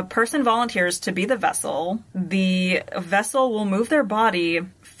is a person volunteers to be the vessel. The vessel will move their body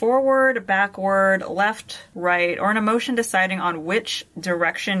forward, backward, left, right, or an emotion deciding on which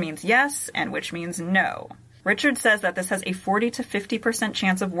direction means yes and which means no. Richard says that this has a 40 to 50%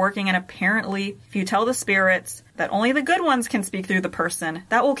 chance of working, and apparently, if you tell the spirits that only the good ones can speak through the person,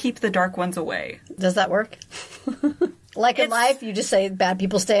 that will keep the dark ones away. Does that work? Like in life, you just say bad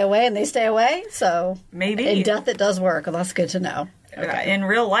people stay away, and they stay away? So maybe. In death, it does work. Well, that's good to know. Okay. In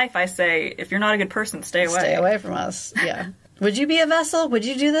real life, I say, if you're not a good person, stay away. Stay away from us, yeah. Would you be a vessel? Would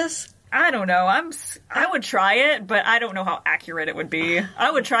you do this? I don't know. I would try it, but I don't know how accurate it would be. I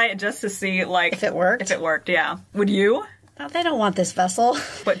would try it just to see, like... If it worked? If it worked, yeah. Would you? No, they don't want this vessel.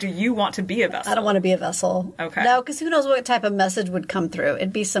 But do you want to be a vessel? I don't want to be a vessel. Okay. No, because who knows what type of message would come through.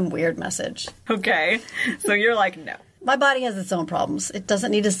 It'd be some weird message. Okay. So you're like, no. My body has its own problems. It doesn't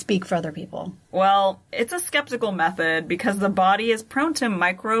need to speak for other people. Well, it's a skeptical method because the body is prone to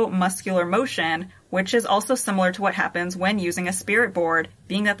micromuscular motion, which is also similar to what happens when using a spirit board,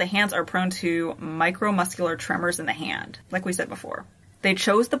 being that the hands are prone to micromuscular tremors in the hand, like we said before. They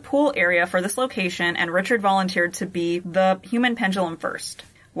chose the pool area for this location, and Richard volunteered to be the human pendulum first.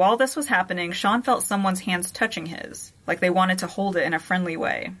 While this was happening, Sean felt someone's hands touching his, like they wanted to hold it in a friendly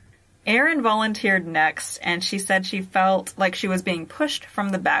way. Erin volunteered next, and she said she felt like she was being pushed from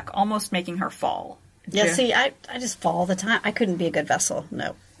the back, almost making her fall. Yeah, see, I just fall all the time. I couldn't be a good vessel.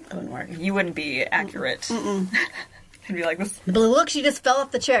 No, it wouldn't work. You wouldn't be accurate. Mm-mm. You'd be like this. But look, she just fell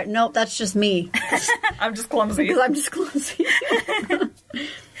off the chair. Nope, that's just me. I'm just clumsy. Because I'm just clumsy. We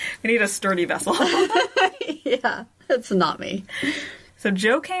need a sturdy vessel. Yeah, it's not me. So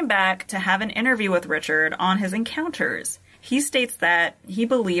Joe came back to have an interview with Richard on his encounters. He states that he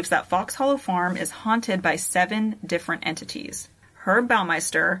believes that Fox Hollow Farm is haunted by 7 different entities. Herb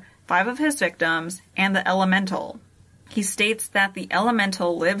Baumeister, 5 of his victims, and the Elemental. He states that the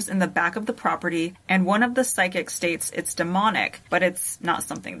Elemental lives in the back of the property, and one of the psychics states it's demonic, but it's not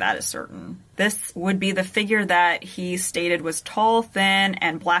something that is certain. This would be the figure that he stated was tall, thin,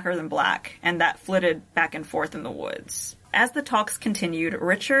 and blacker than black, and that flitted back and forth in the woods. As the talks continued,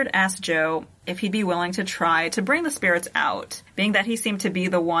 Richard asked Joe if he'd be willing to try to bring the spirits out, being that he seemed to be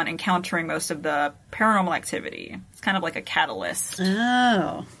the one encountering most of the paranormal activity. It's kind of like a catalyst.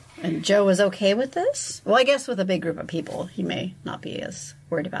 Oh. And Joe was okay with this? Well, I guess with a big group of people, he may not be as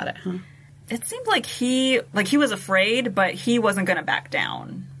worried about it, huh? It seemed like he was afraid, but he wasn't going to back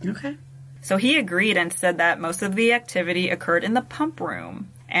down. Okay. So he agreed and said that most of the activity occurred in the pump room,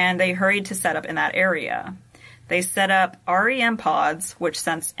 and they hurried to set up in that area. They set up REM pods, which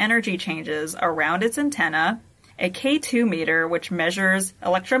sense energy changes around its antenna, a K2 meter, which measures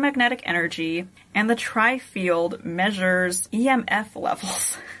electromagnetic energy, and the tri-field measures EMF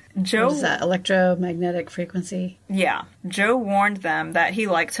levels. Joe, what is that, electromagnetic frequency? Yeah. Joe warned them that he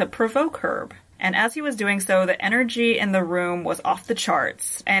liked to provoke Herb, And as he was doing so, the energy in the room was off the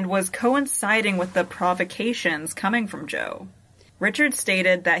charts and was coinciding with the provocations coming from Joe. Richard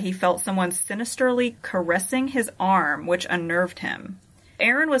stated that he felt someone sinisterly caressing his arm, which unnerved him.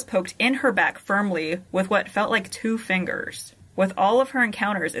 Erin was poked in her back firmly with what felt like 2 fingers. With all of her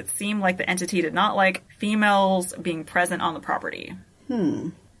encounters, it seemed like the entity did not like females being present on the property.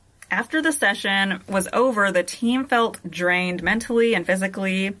 After the session was over, the team felt drained mentally and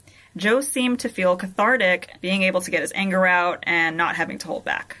physically. Joe seemed to feel cathartic, being able to get his anger out and not having to hold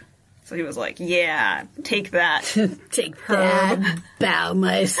back. So he was like, yeah, take that. Take that,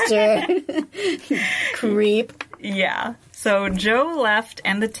 Baumeister. Creep. Yeah. So Joe left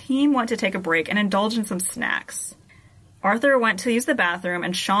and the team went to take a break and indulge in some snacks. Arthur went to use the bathroom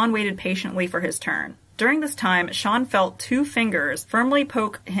and Sean waited patiently for his turn. During this time, Sean felt 2 fingers firmly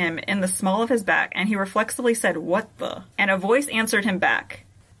poke him in the small of his back and he reflexively said, "What the?" And a voice answered him back.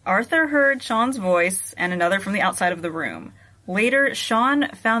 Arthur heard Sean's voice and another from the outside of the room. Later, Sean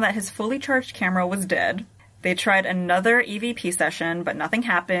found that his fully charged camera was dead. They tried another EVP session, but nothing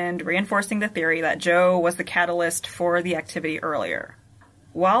happened, reinforcing the theory that Joe was the catalyst for the activity earlier.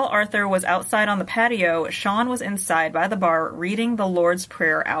 While Arthur was outside on the patio, Sean was inside by the bar reading the Lord's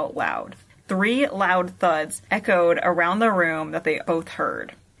Prayer out loud. 3 loud thuds echoed around the room that they both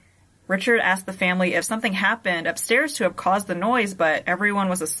heard. Richard asked the family if something happened upstairs to have caused the noise, but everyone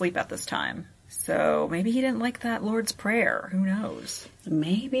was asleep at this time. So maybe he didn't like that Lord's Prayer. Who knows?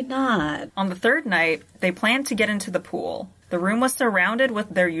 Maybe not. On the 3rd night, they planned to get into the pool. The room was surrounded with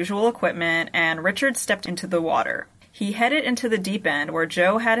their usual equipment, and Richard stepped into the water. He headed into the deep end where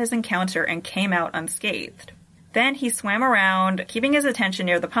Joe had his encounter and came out unscathed. Then he swam around, keeping his attention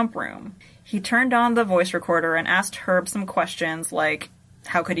near the pump room. He turned on the voice recorder and asked Herb some questions like,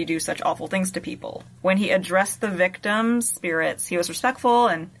 how could he do such awful things to people? When he addressed the victims' spirits, he was respectful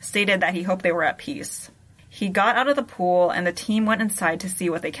and stated that he hoped they were at peace. He got out of the pool and the team went inside to see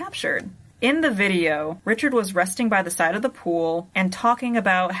what they captured. In the video, Richard was resting by the side of the pool and talking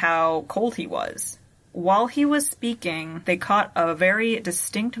about how cold he was. While he was speaking, they caught a very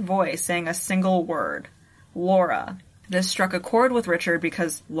distinct voice saying a single word, Laura. This struck a chord with Richard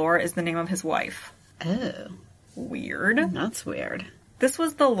because Laura is the name of his wife. Oh. Weird. That's weird. This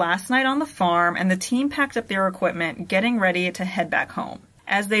was the last night on the farm, and the team packed up their equipment, getting ready to head back home.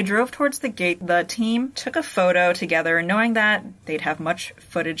 As they drove towards the gate, the team took a photo together, knowing that they'd have much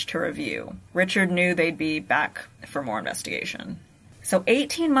footage to review. Richard knew they'd be back for more investigation. So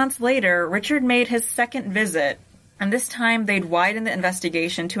 18 months later, Richard made his 2nd visit, and this time they'd widen the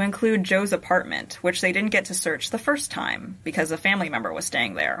investigation to include Joe's apartment, which they didn't get to search the first time because a family member was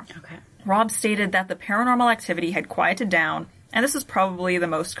staying there. Okay. Rob stated that the paranormal activity had quieted down, and this is probably the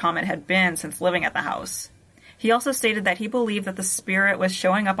most common it had been since living at the house. He also stated that he believed that the spirit was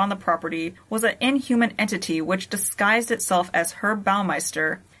showing up on the property was an inhuman entity which disguised itself as Herb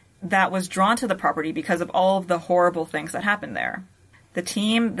Baumeister that was drawn to the property because of all of the horrible things that happened there. The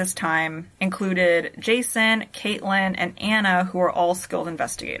team this time included Jason, Caitlin, and Anna, who are all skilled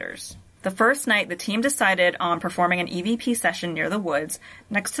investigators. The first night, the team decided on performing an EVP session near the woods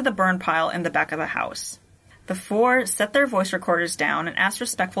next to the burn pile in the back of the house. The 4 set their voice recorders down and asked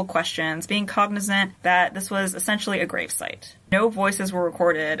respectful questions, being cognizant that this was essentially a gravesite. No voices were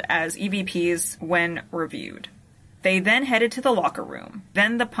recorded as EVPs when reviewed. They then headed to the locker room,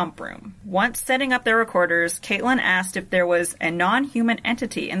 then the pump room. Once setting up their recorders, Caitlin asked if there was a non-human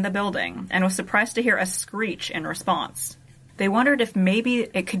entity in the building and was surprised to hear a screech in response. They wondered if maybe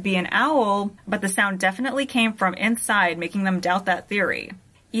it could be an owl, but the sound definitely came from inside, making them doubt that theory.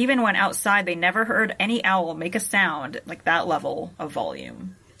 Even when outside, they never heard any owl make a sound like that level of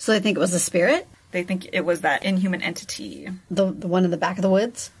volume. So they think it was a spirit? They think it was that inhuman entity. The one in the back of the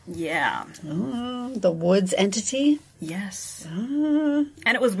woods? Yeah. Oh, the woods entity? Yes. And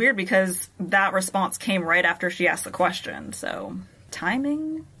it was weird because that response came right after she asked the question, so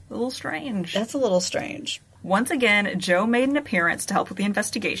timing, a little strange. That's a little strange. Once again, Joe made an appearance to help with the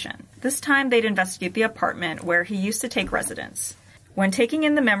investigation. This time they'd investigate the apartment where he used to take residence. When taking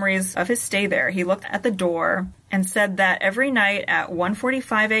in the memories of his stay there, he looked at the door and said that every night at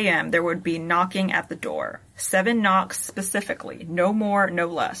 1:45 a.m. there would be knocking at the door. 7 knocks specifically, no more, no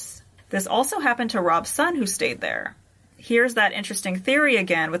less. This also happened to Rob's son who stayed there. Here's that interesting theory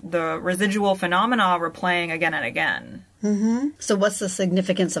again with the residual phenomena replaying again and again. Mm-hmm. So what's the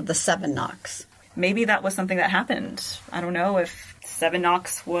significance of the 7 knocks? Maybe that was something that happened. I don't know if 7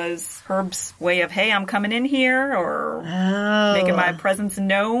 knocks was Herb's way of, hey, I'm coming in here, or making my presence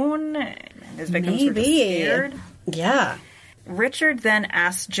known, and his victims were just scared. Yeah. Richard then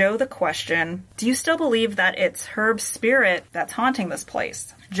asked Joe the question, do you still believe that it's Herb's spirit that's haunting this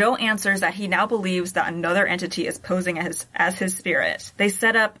place? Joe answers that he now believes that another entity is posing as his spirit. They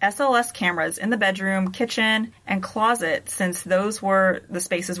set up SLS cameras in the bedroom, kitchen, and closet since those were the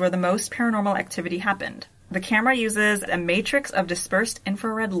spaces where the most paranormal activity happened. The camera uses a matrix of dispersed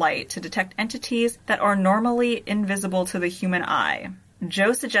infrared light to detect entities that are normally invisible to the human eye.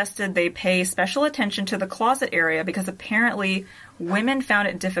 Joe suggested they pay special attention to the closet area because apparently women found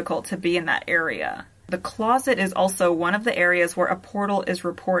it difficult to be in that area. The closet is also one of the areas where a portal is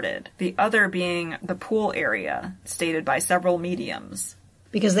reported, the other being the pool area, stated by several mediums.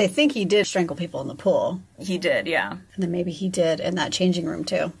 Because they think he did strangle people in the pool. He did, yeah. And then maybe he did in that changing room,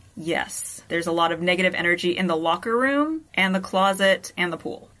 too. Yes. There's a lot of negative energy in the locker room, and the closet, and the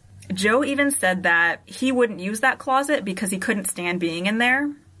pool. Joe even said that he wouldn't use that closet because he couldn't stand being in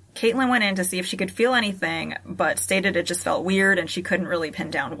there. Caitlin went in to see if she could feel anything, but stated it just felt weird and she couldn't really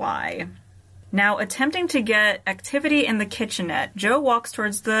pin down why. Now, attempting to get activity in the kitchenette, Joe walks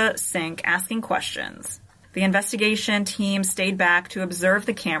towards the sink asking questions. The investigation team stayed back to observe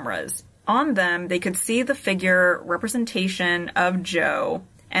the cameras. On them, they could see the figure representation of Joe,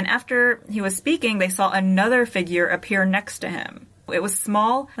 and after he was speaking, they saw another figure appear next to him. It was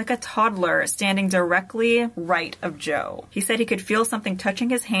small, like a toddler, standing directly right of Joe. He said he could feel something touching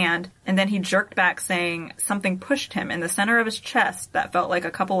his hand, and then he jerked back saying something pushed him in the center of his chest that felt like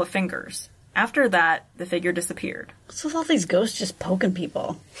a couple of fingers. After that, the figure disappeared. What's with all these ghosts just poking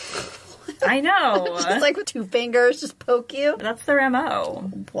people? I know. Just like with 2 fingers, just poke you? That's their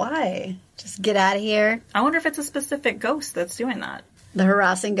MO. Why? Just get out of here? I wonder if it's a specific ghost that's doing that. The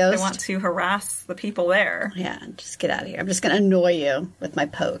harassing ghost? They want to harass the people there. Yeah, just get out of here. I'm just going to annoy you with my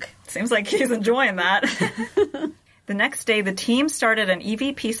poke. Seems like he's enjoying that. The next day, the team started an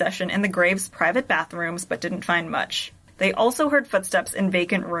EVP session in the Graves' private bathrooms, but didn't find much. They also heard footsteps in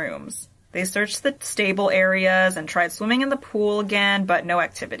vacant rooms. They searched the stable areas and tried swimming in the pool again, but no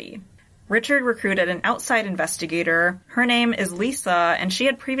activity. Richard recruited an outside investigator. Her name is Lisa, and she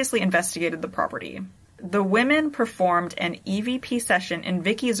had previously investigated the property. The women performed an EVP session in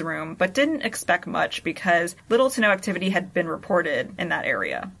Vicky's room, but didn't expect much because little to no activity had been reported in that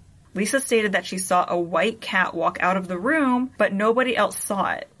area. Lisa stated that she saw a white cat walk out of the room, but nobody else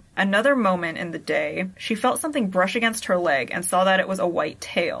saw it. Another moment in the day, she felt something brush against her leg and saw that it was a white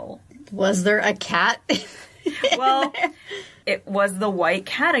tail. Was there a cat? Well, it was the white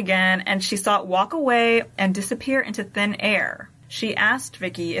cat again, and she saw it walk away and disappear into thin air. She asked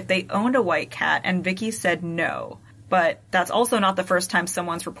Vicky if they owned a white cat, and Vicky said no. But that's also not the first time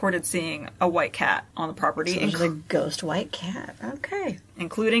someone's reported seeing a white cat on the property. So there's a ghost white cat. Okay.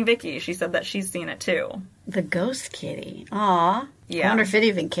 Including Vicky. She said that she's seen it too. The ghost kitty. Aw. Yeah. I wonder if it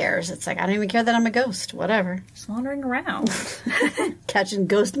even cares. It's like, I don't even care that I'm a ghost. Whatever. Just wandering around. Catching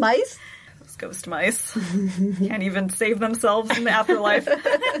ghost mice? Those ghost mice. Can't even save themselves in the afterlife.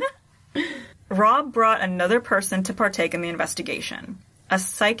 Rob brought another person to partake in the investigation. A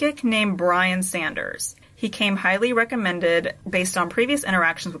psychic named Brian Sanders. He came highly recommended based on previous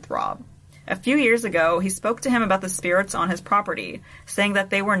interactions with Rob. A few years ago, he spoke to him about the spirits on his property, saying that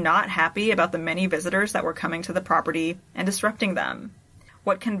they were not happy about the many visitors that were coming to the property and disrupting them.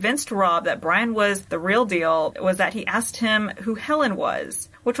 What convinced Rob that Brian was the real deal was that he asked him who Helen was,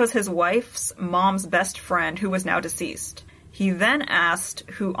 which was his wife's mom's best friend who was now deceased. He then asked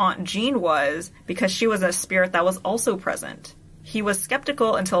who Aunt Jean was because she was a spirit that was also present. He was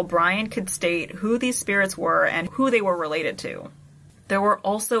skeptical until Brian could state who these spirits were and who they were related to. There were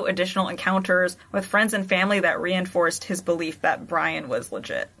also additional encounters with friends and family that reinforced his belief that Brian was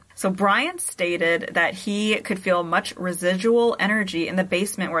legit. So Brian stated that he could feel much residual energy in the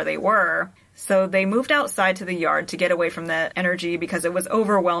basement where they were, so they moved outside to the yard to get away from the energy because it was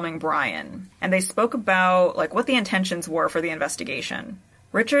overwhelming Brian. And they spoke about what the intentions were for the investigation.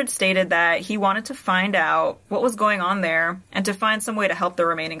 Richard stated that he wanted to find out what was going on there and to find some way to help the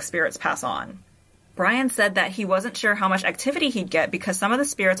remaining spirits pass on. Brian said that he wasn't sure how much activity he'd get because some of the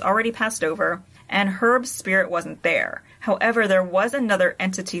spirits already passed over and Herb's spirit wasn't there. However, there was another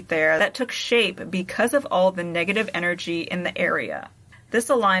entity there that took shape because of all the negative energy in the area. This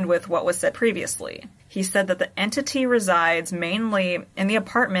aligned with what was said previously. He said that the entity resides mainly in the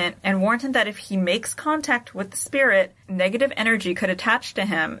apartment and warned him that if he makes contact with the spirit, negative energy could attach to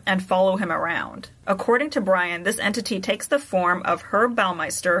him and follow him around. According to Brian, this entity takes the form of Herb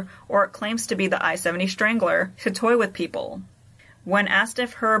Baumeister, or it claims to be the I-70 Strangler, to toy with people. When asked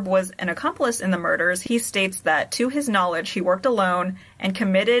if Herb was an accomplice in the murders, he states that, to his knowledge, he worked alone and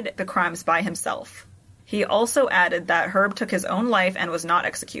committed the crimes by himself. He also added that Herb took his own life and was not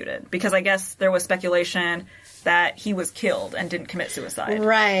executed, because I guess there was speculation that he was killed and didn't commit suicide.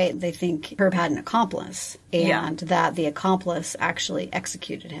 Right. They think Herb had an accomplice and that the accomplice actually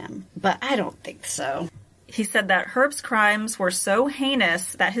executed him. But I don't think so. He said that Herb's crimes were so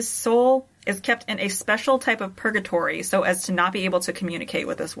heinous that his soul is kept in a special type of purgatory so as to not be able to communicate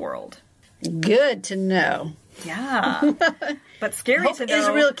with this world. Good to know. Yeah. But scary to know.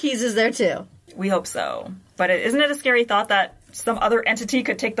 Israel Keyes is there too. We hope so. But isn't it a scary thought that some other entity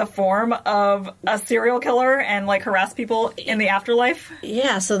could take the form of a serial killer and, like, harass people in the afterlife?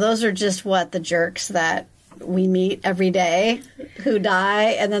 Yeah, so those are just, the jerks that we meet every day who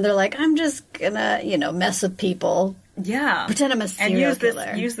die, and then they're like, I'm just gonna, mess with people. Yeah. Pretend I'm a serial killer.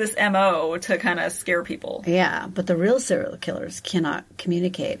 And use this MO to kind of scare people. Yeah, but the real serial killers cannot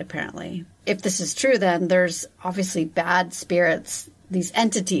communicate, apparently. If this is true, then there's obviously bad spirits, these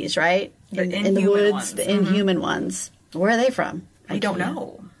entities, right? In the woods, ones. The inhuman ones. Where are they from? I don't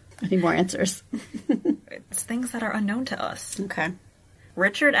know. I need more answers. It's things that are unknown to us. Okay.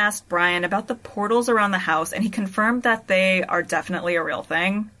 Richard asked Brian about the portals around the house, and he confirmed that they are definitely a real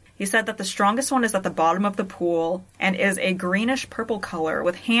thing. He said that the strongest one is at the bottom of the pool and is a greenish-purple color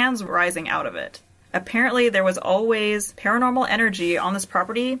with hands rising out of it. Apparently, there was always paranormal energy on this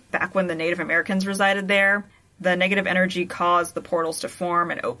property back when the Native Americans resided there. The negative energy caused the portals to form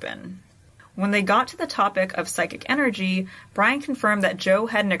and open. When they got to the topic of psychic energy, Brian confirmed that Joe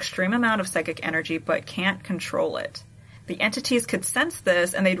had an extreme amount of psychic energy but can't control it. The entities could sense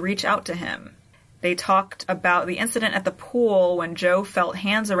this and they'd reach out to him. They talked about the incident at the pool when Joe felt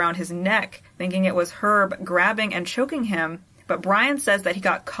hands around his neck, thinking it was Herb grabbing and choking him, but Brian says that he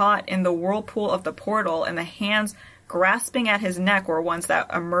got caught in the whirlpool of the portal and the hands grasping at his neck were ones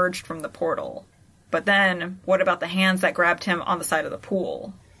that emerged from the portal. But then, what about the hands that grabbed him on the side of the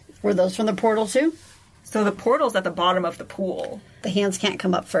pool? Were those from the portal too? So the portal's at the bottom of the pool. The hands can't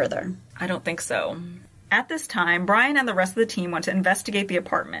come up further. I don't think so. At this time, Brian and the rest of the team went to investigate the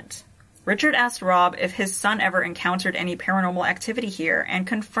apartment. Richard asked Rob if his son ever encountered any paranormal activity here and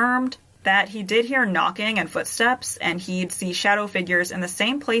confirmed that he did hear knocking and footsteps and he'd see shadow figures in the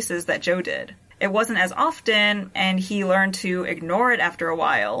same places that Joe did. It wasn't as often and he learned to ignore it after a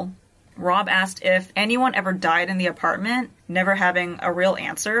while. Rob asked if anyone ever died in the apartment, never having a real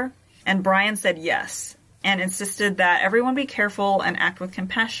answer, and Brian said yes, and insisted that everyone be careful and act with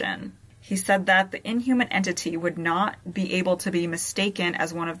compassion. He said that the inhuman entity would not be able to be mistaken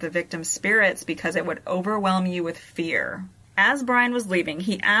as one of the victim's spirits because it would overwhelm you with fear. As Brian was leaving,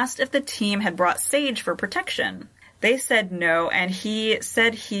 he asked if the team had brought sage for protection. They said no, and he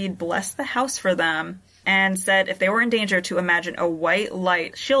said he'd bless the house for them, and said if they were in danger to imagine a white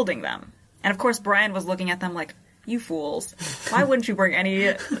light shielding them. And of course Brian was looking at them like, you fools. Why wouldn't you bring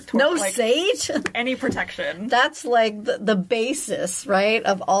any... sage? Any protection. That's like the basis, right,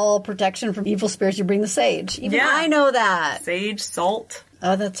 of all protection from evil spirits. You bring the sage. Even I know that. Sage, salt.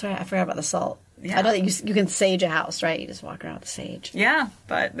 Oh, that's right. I forgot about the salt. Yeah. I know that you can sage a house, right? You just walk around with sage. Yeah,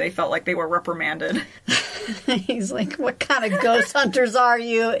 but they felt like they were reprimanded. He's like, what kind of ghost hunters are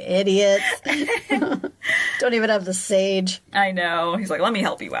you, idiots? Don't even have the sage. I know. He's like, let me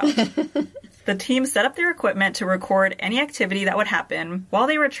help you out. The team set up their equipment to record any activity that would happen while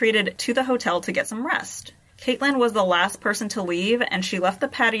they retreated to the hotel to get some rest. Caitlin was the last person to leave, and she left the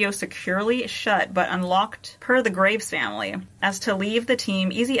patio securely shut but unlocked per the Graves family, as to leave the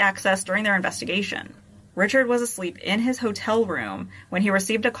team easy access during their investigation. Richard was asleep in his hotel room when he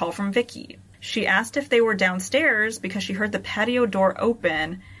received a call from Vicky. She asked if they were downstairs because she heard the patio door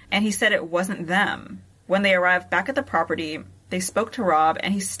open, and he said it wasn't them. When they arrived back at the property, they spoke to Rob,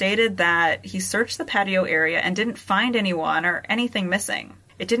 and he stated that he searched the patio area and didn't find anyone or anything missing.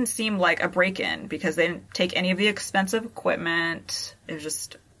 It didn't seem like a break-in because they didn't take any of the expensive equipment. It was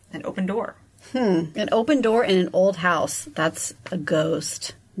just an open door. An open door in an old house. That's a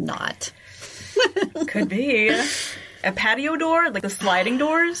ghost. Not. Could be. A patio door? Like the sliding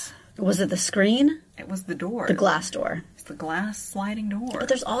doors? Was it the screen? It was the door. The glass door. It's the glass sliding door. But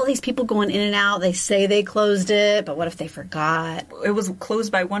there's all these people going in and out. They say they closed it, but what if they forgot? It was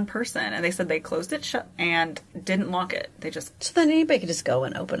closed by one person, and they said they closed it shut and didn't lock it. They just... So then anybody could just go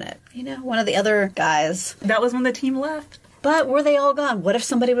and open it. You know, one of the other guys. That was when the team left. But were they all gone? What if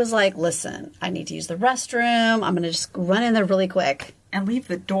somebody was like, listen, I need to use the restroom. I'm going to just run in there really quick. And leave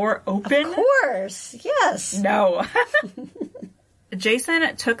the door open? Of course. Yes. No.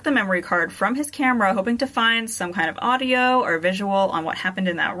 Jason took the memory card from his camera, hoping to find some kind of audio or visual on what happened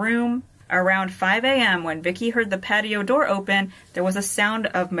in that room. Around 5 a.m., when Vicky heard the patio door open, there was a sound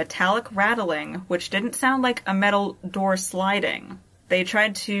of metallic rattling, which didn't sound like a metal door sliding. They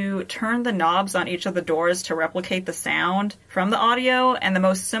tried to turn the knobs on each of the doors to replicate the sound from the audio, and the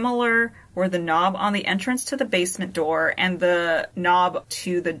most similar were the knob on the entrance to the basement door and the knob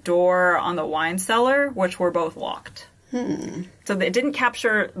to the door on the wine cellar, which were both locked. So it didn't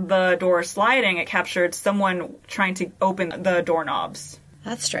capture the door sliding, it captured someone trying to open the doorknobs.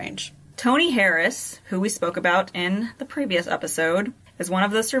 That's strange. Tony Harris, who we spoke about in the previous episode, is one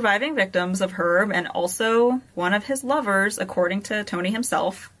of the surviving victims of Herb and also one of his lovers, according to Tony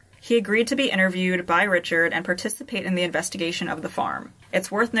himself. He agreed to be interviewed by Richard and participate in the investigation of the farm.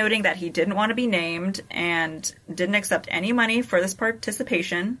 It's worth noting that he didn't want to be named and didn't accept any money for this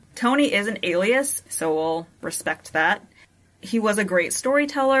participation. Tony is an alias, so we'll respect that. He was a great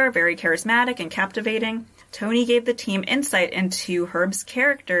storyteller, very charismatic and captivating. Tony gave the team insight into Herb's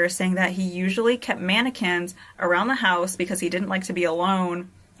character, saying that he usually kept mannequins around the house because he didn't like to be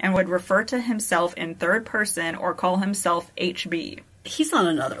alone and would refer to himself in third person or call himself HB. He's on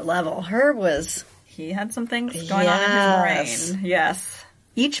another level. Herb was... He had some things going on in his brain. Yes.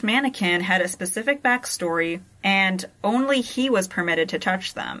 Each mannequin had a specific backstory, and only he was permitted to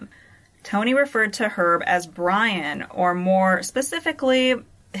touch them. Tony referred to Herb as Brian, or more specifically,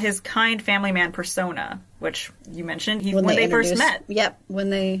 his kind family man persona, which you mentioned when they first met. Yep, when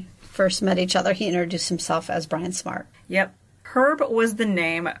they first met each other, he introduced himself as Brian Smart. Yep. Herb was the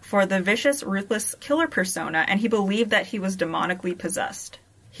name for the vicious, ruthless killer persona, and he believed that he was demonically possessed.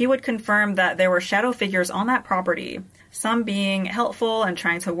 He would confirm that there were shadow figures on that property, some being helpful and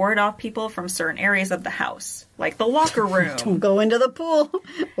trying to ward off people from certain areas of the house, like the locker room. Don't go into the pool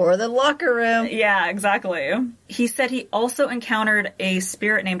or the locker room. Yeah, exactly. He said he also encountered a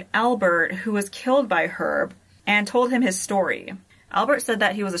spirit named Albert who was killed by Herb and told him his story. Albert said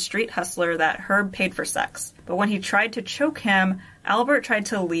that he was a street hustler that Herb paid for sex. But when he tried to choke him, Albert tried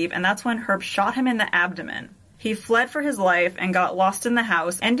to leave, and that's when Herb shot him in the abdomen. He fled for his life and got lost in the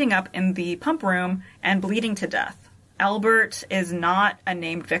house, ending up in the pump room and bleeding to death. Albert is not a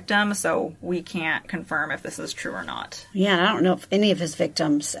named victim, so we can't confirm if this is true or not. Yeah, and I don't know if any of his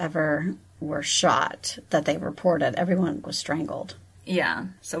victims ever were shot that they reported. Everyone was strangled. Yeah,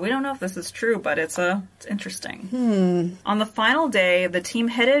 so we don't know if this is true, but it's interesting. On the final day, the team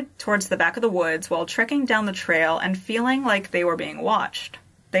headed towards the back of the woods while trekking down the trail and feeling like they were being watched.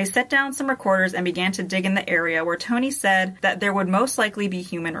 They set down some recorders and began to dig in the area where Tony said that there would most likely be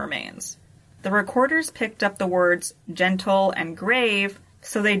human remains. The recorders picked up the words gentle and grave,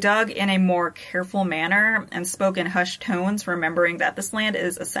 so they dug in a more careful manner and spoke in hushed tones, remembering that this land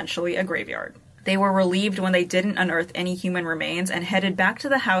is essentially a graveyard. They were relieved when they didn't unearth any human remains and headed back to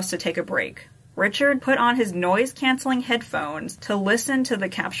the house to take a break. Richard put on his noise-canceling headphones to listen to the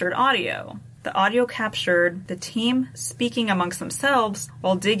captured audio. The audio captured the team speaking amongst themselves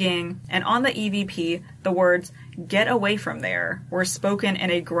while digging, and on the EVP, the words, "Get away from there," were spoken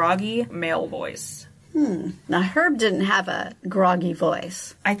in a groggy male voice. Now, Herb didn't have a groggy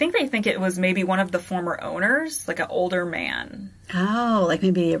voice. I think they think it was maybe one of the former owners, like an older man. Oh, like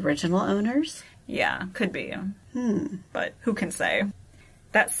maybe the original owners? Yeah, could be. But who can say?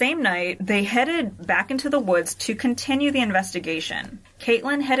 That same night, they headed back into the woods to continue the investigation.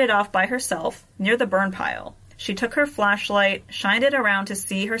 Caitlin headed off by herself near the burn pile. She took her flashlight, shined it around to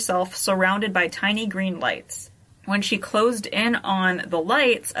see herself surrounded by tiny green lights. When she closed in on the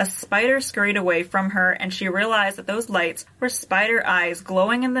lights, a spider scurried away from her, and she realized that those lights were spider eyes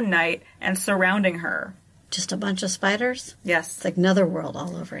glowing in the night and surrounding her. Just a bunch of spiders? Yes. It's like Netherworld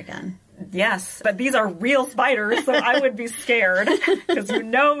all over again. Yes, but these are real spiders, so I would be scared, because you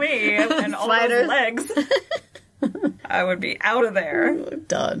know me and all those legs. I would be out of there.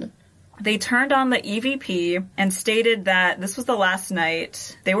 Done. They turned on the EVP and stated that this was the last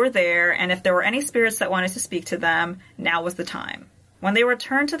night they were there, and if there were any spirits that wanted to speak to them, now was the time. When they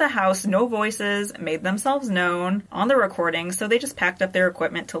returned to the house, no voices made themselves known on the recording, so they just packed up their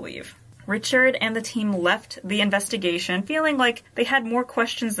equipment to leave. Richard and the team left the investigation feeling like they had more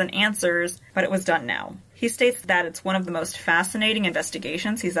questions than answers, but it was done now. He states that it's one of the most fascinating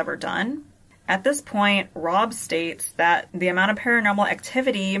investigations he's ever done. At this point, Rob states that the amount of paranormal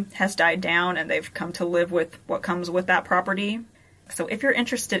activity has died down and they've come to live with what comes with that property. So if you're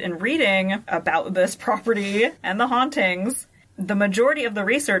interested in reading about this property and the hauntings, the majority of the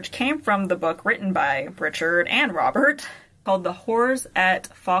research came from the book written by Richard and Robert, called The Horrors at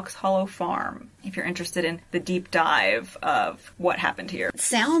Fox Hollow Farm, if you're interested in the deep dive of what happened here. It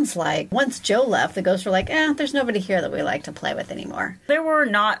sounds like once Joe left, the ghosts were like, there's nobody here that we like to play with anymore. There were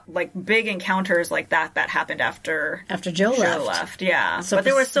not, like, big encounters like that happened after Joe left. Yeah. So but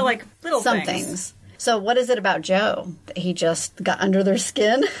there were still, like, little things. So what is it about Joe? That he just got under their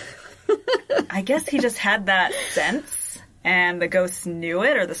skin? I guess he just had that sense. And the ghosts knew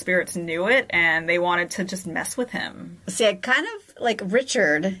it, or the spirits knew it, and they wanted to just mess with him. See, I kind of like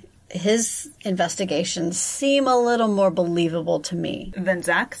Richard. His investigations seem a little more believable to me. Than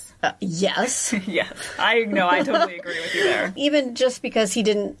Zach's? Yes. Yes. I totally agree with you there. Even just because he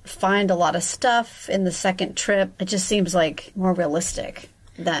didn't find a lot of stuff in the second trip, it just seems like more realistic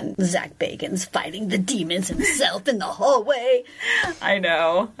than Zach Bagans fighting the demons himself in the hallway. I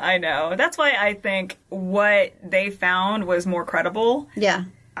know. That's why I think what they found was more credible. Yeah.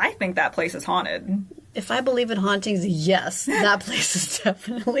 I think that place is haunted. If I believe in hauntings, yes, that place is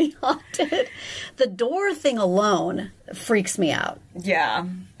definitely haunted. The door thing alone freaks me out. Yeah.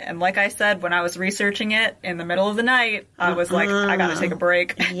 And like I said, when I was researching it in the middle of the night, I was like, I gotta take a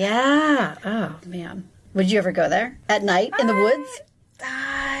break. Yeah. Oh, man. Would you ever go there? At night in the woods?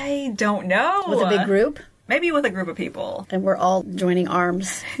 I don't know. With a big group? Maybe with a group of people. And we're all joining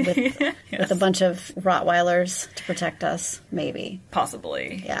arms with, with a bunch of Rottweilers to protect us, maybe.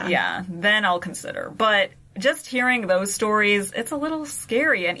 Possibly. Yeah. Yeah. Then I'll consider. But just hearing those stories, it's a little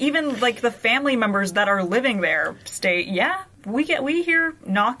scary. And even like the family members that are living there state, yeah, we hear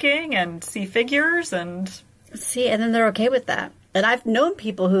knocking and see figures and... See, and then they're okay with that. And I've known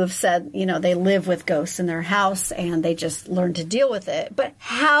people who have said, you know, they live with ghosts in their house and they just learn to deal with it. But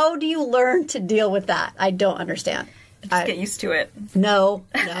how do you learn to deal with that? I don't understand. Just get used to it. No,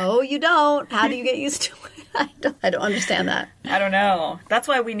 you don't. How do you get used to it? I don't understand that. I don't know. That's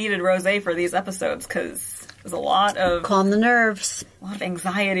why we needed Rosé for these episodes, because there's a lot of... Calm the nerves. A lot of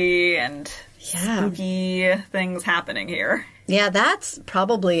anxiety and spooky things happening here. Yeah, that's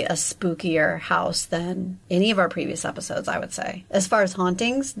probably a spookier house than any of our previous episodes, I would say. As far as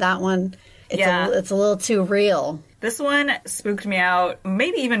hauntings, that one, it's a little too real. This one spooked me out,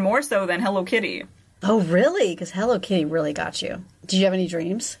 maybe even more so than Hello Kitty. Oh, really? Because Hello Kitty really got you. Did you have any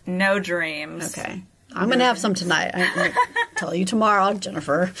dreams? No dreams. Okay. I'm going to have some tonight. I'll tell you tomorrow,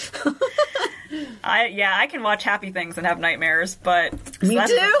 Jennifer. I can watch happy things and have nightmares, but... Me that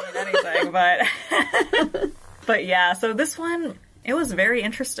too! Doesn't mean anything, but... But yeah, so this one, it was very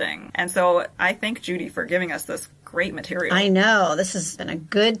interesting. And so I thank Judy for giving us this great material. I know. This has been a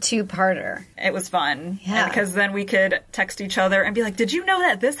good two-parter. It was fun. Yeah. Because then we could text each other and be like, did you know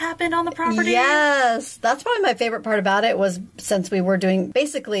that this happened on the property? Yes. That's probably my favorite part about it was since we were doing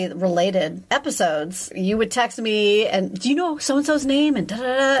basically related episodes, you would text me and, do you know so-and-so's name? And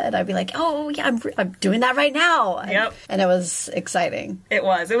da-da-da. And I'd be like, oh, yeah, I'm doing that right now. Yep. And it was exciting. It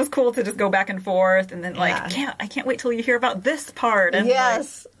was. It was cool to just go back and forth and then I can't wait till you hear about this part. And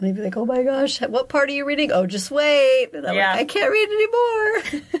yes. And they'd be like, oh my gosh, what part are you reading? Oh, just wait. And I'm like, I can't read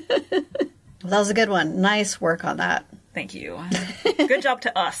anymore. Well, that was a good one. Nice work on that. Thank you. Good job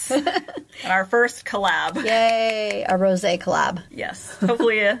to us. And our first collab. Yay. A rosé collab. Yes.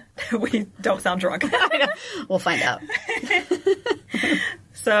 Hopefully we don't sound drunk. We'll find out.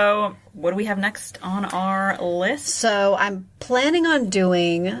 So, what do we have next on our list? So, I'm planning on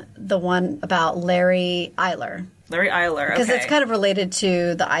doing the one about Larry Eiler. Larry Eiler, okay. Because it's kind of related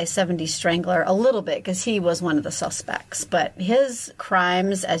to the I-70 Strangler a little bit, because he was one of the suspects. But his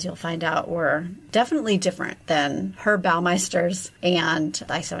crimes, as you'll find out, were definitely different than Herb Baumeister's and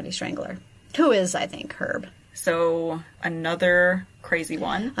the I-70 Strangler, who is, I think, Herb. So, another crazy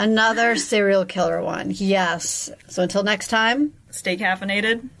one. Another serial killer one, yes. So until next time... Stay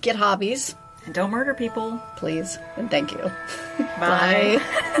caffeinated. Get hobbies. And don't murder people. Please. And thank you.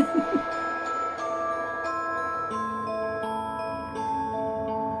 Bye.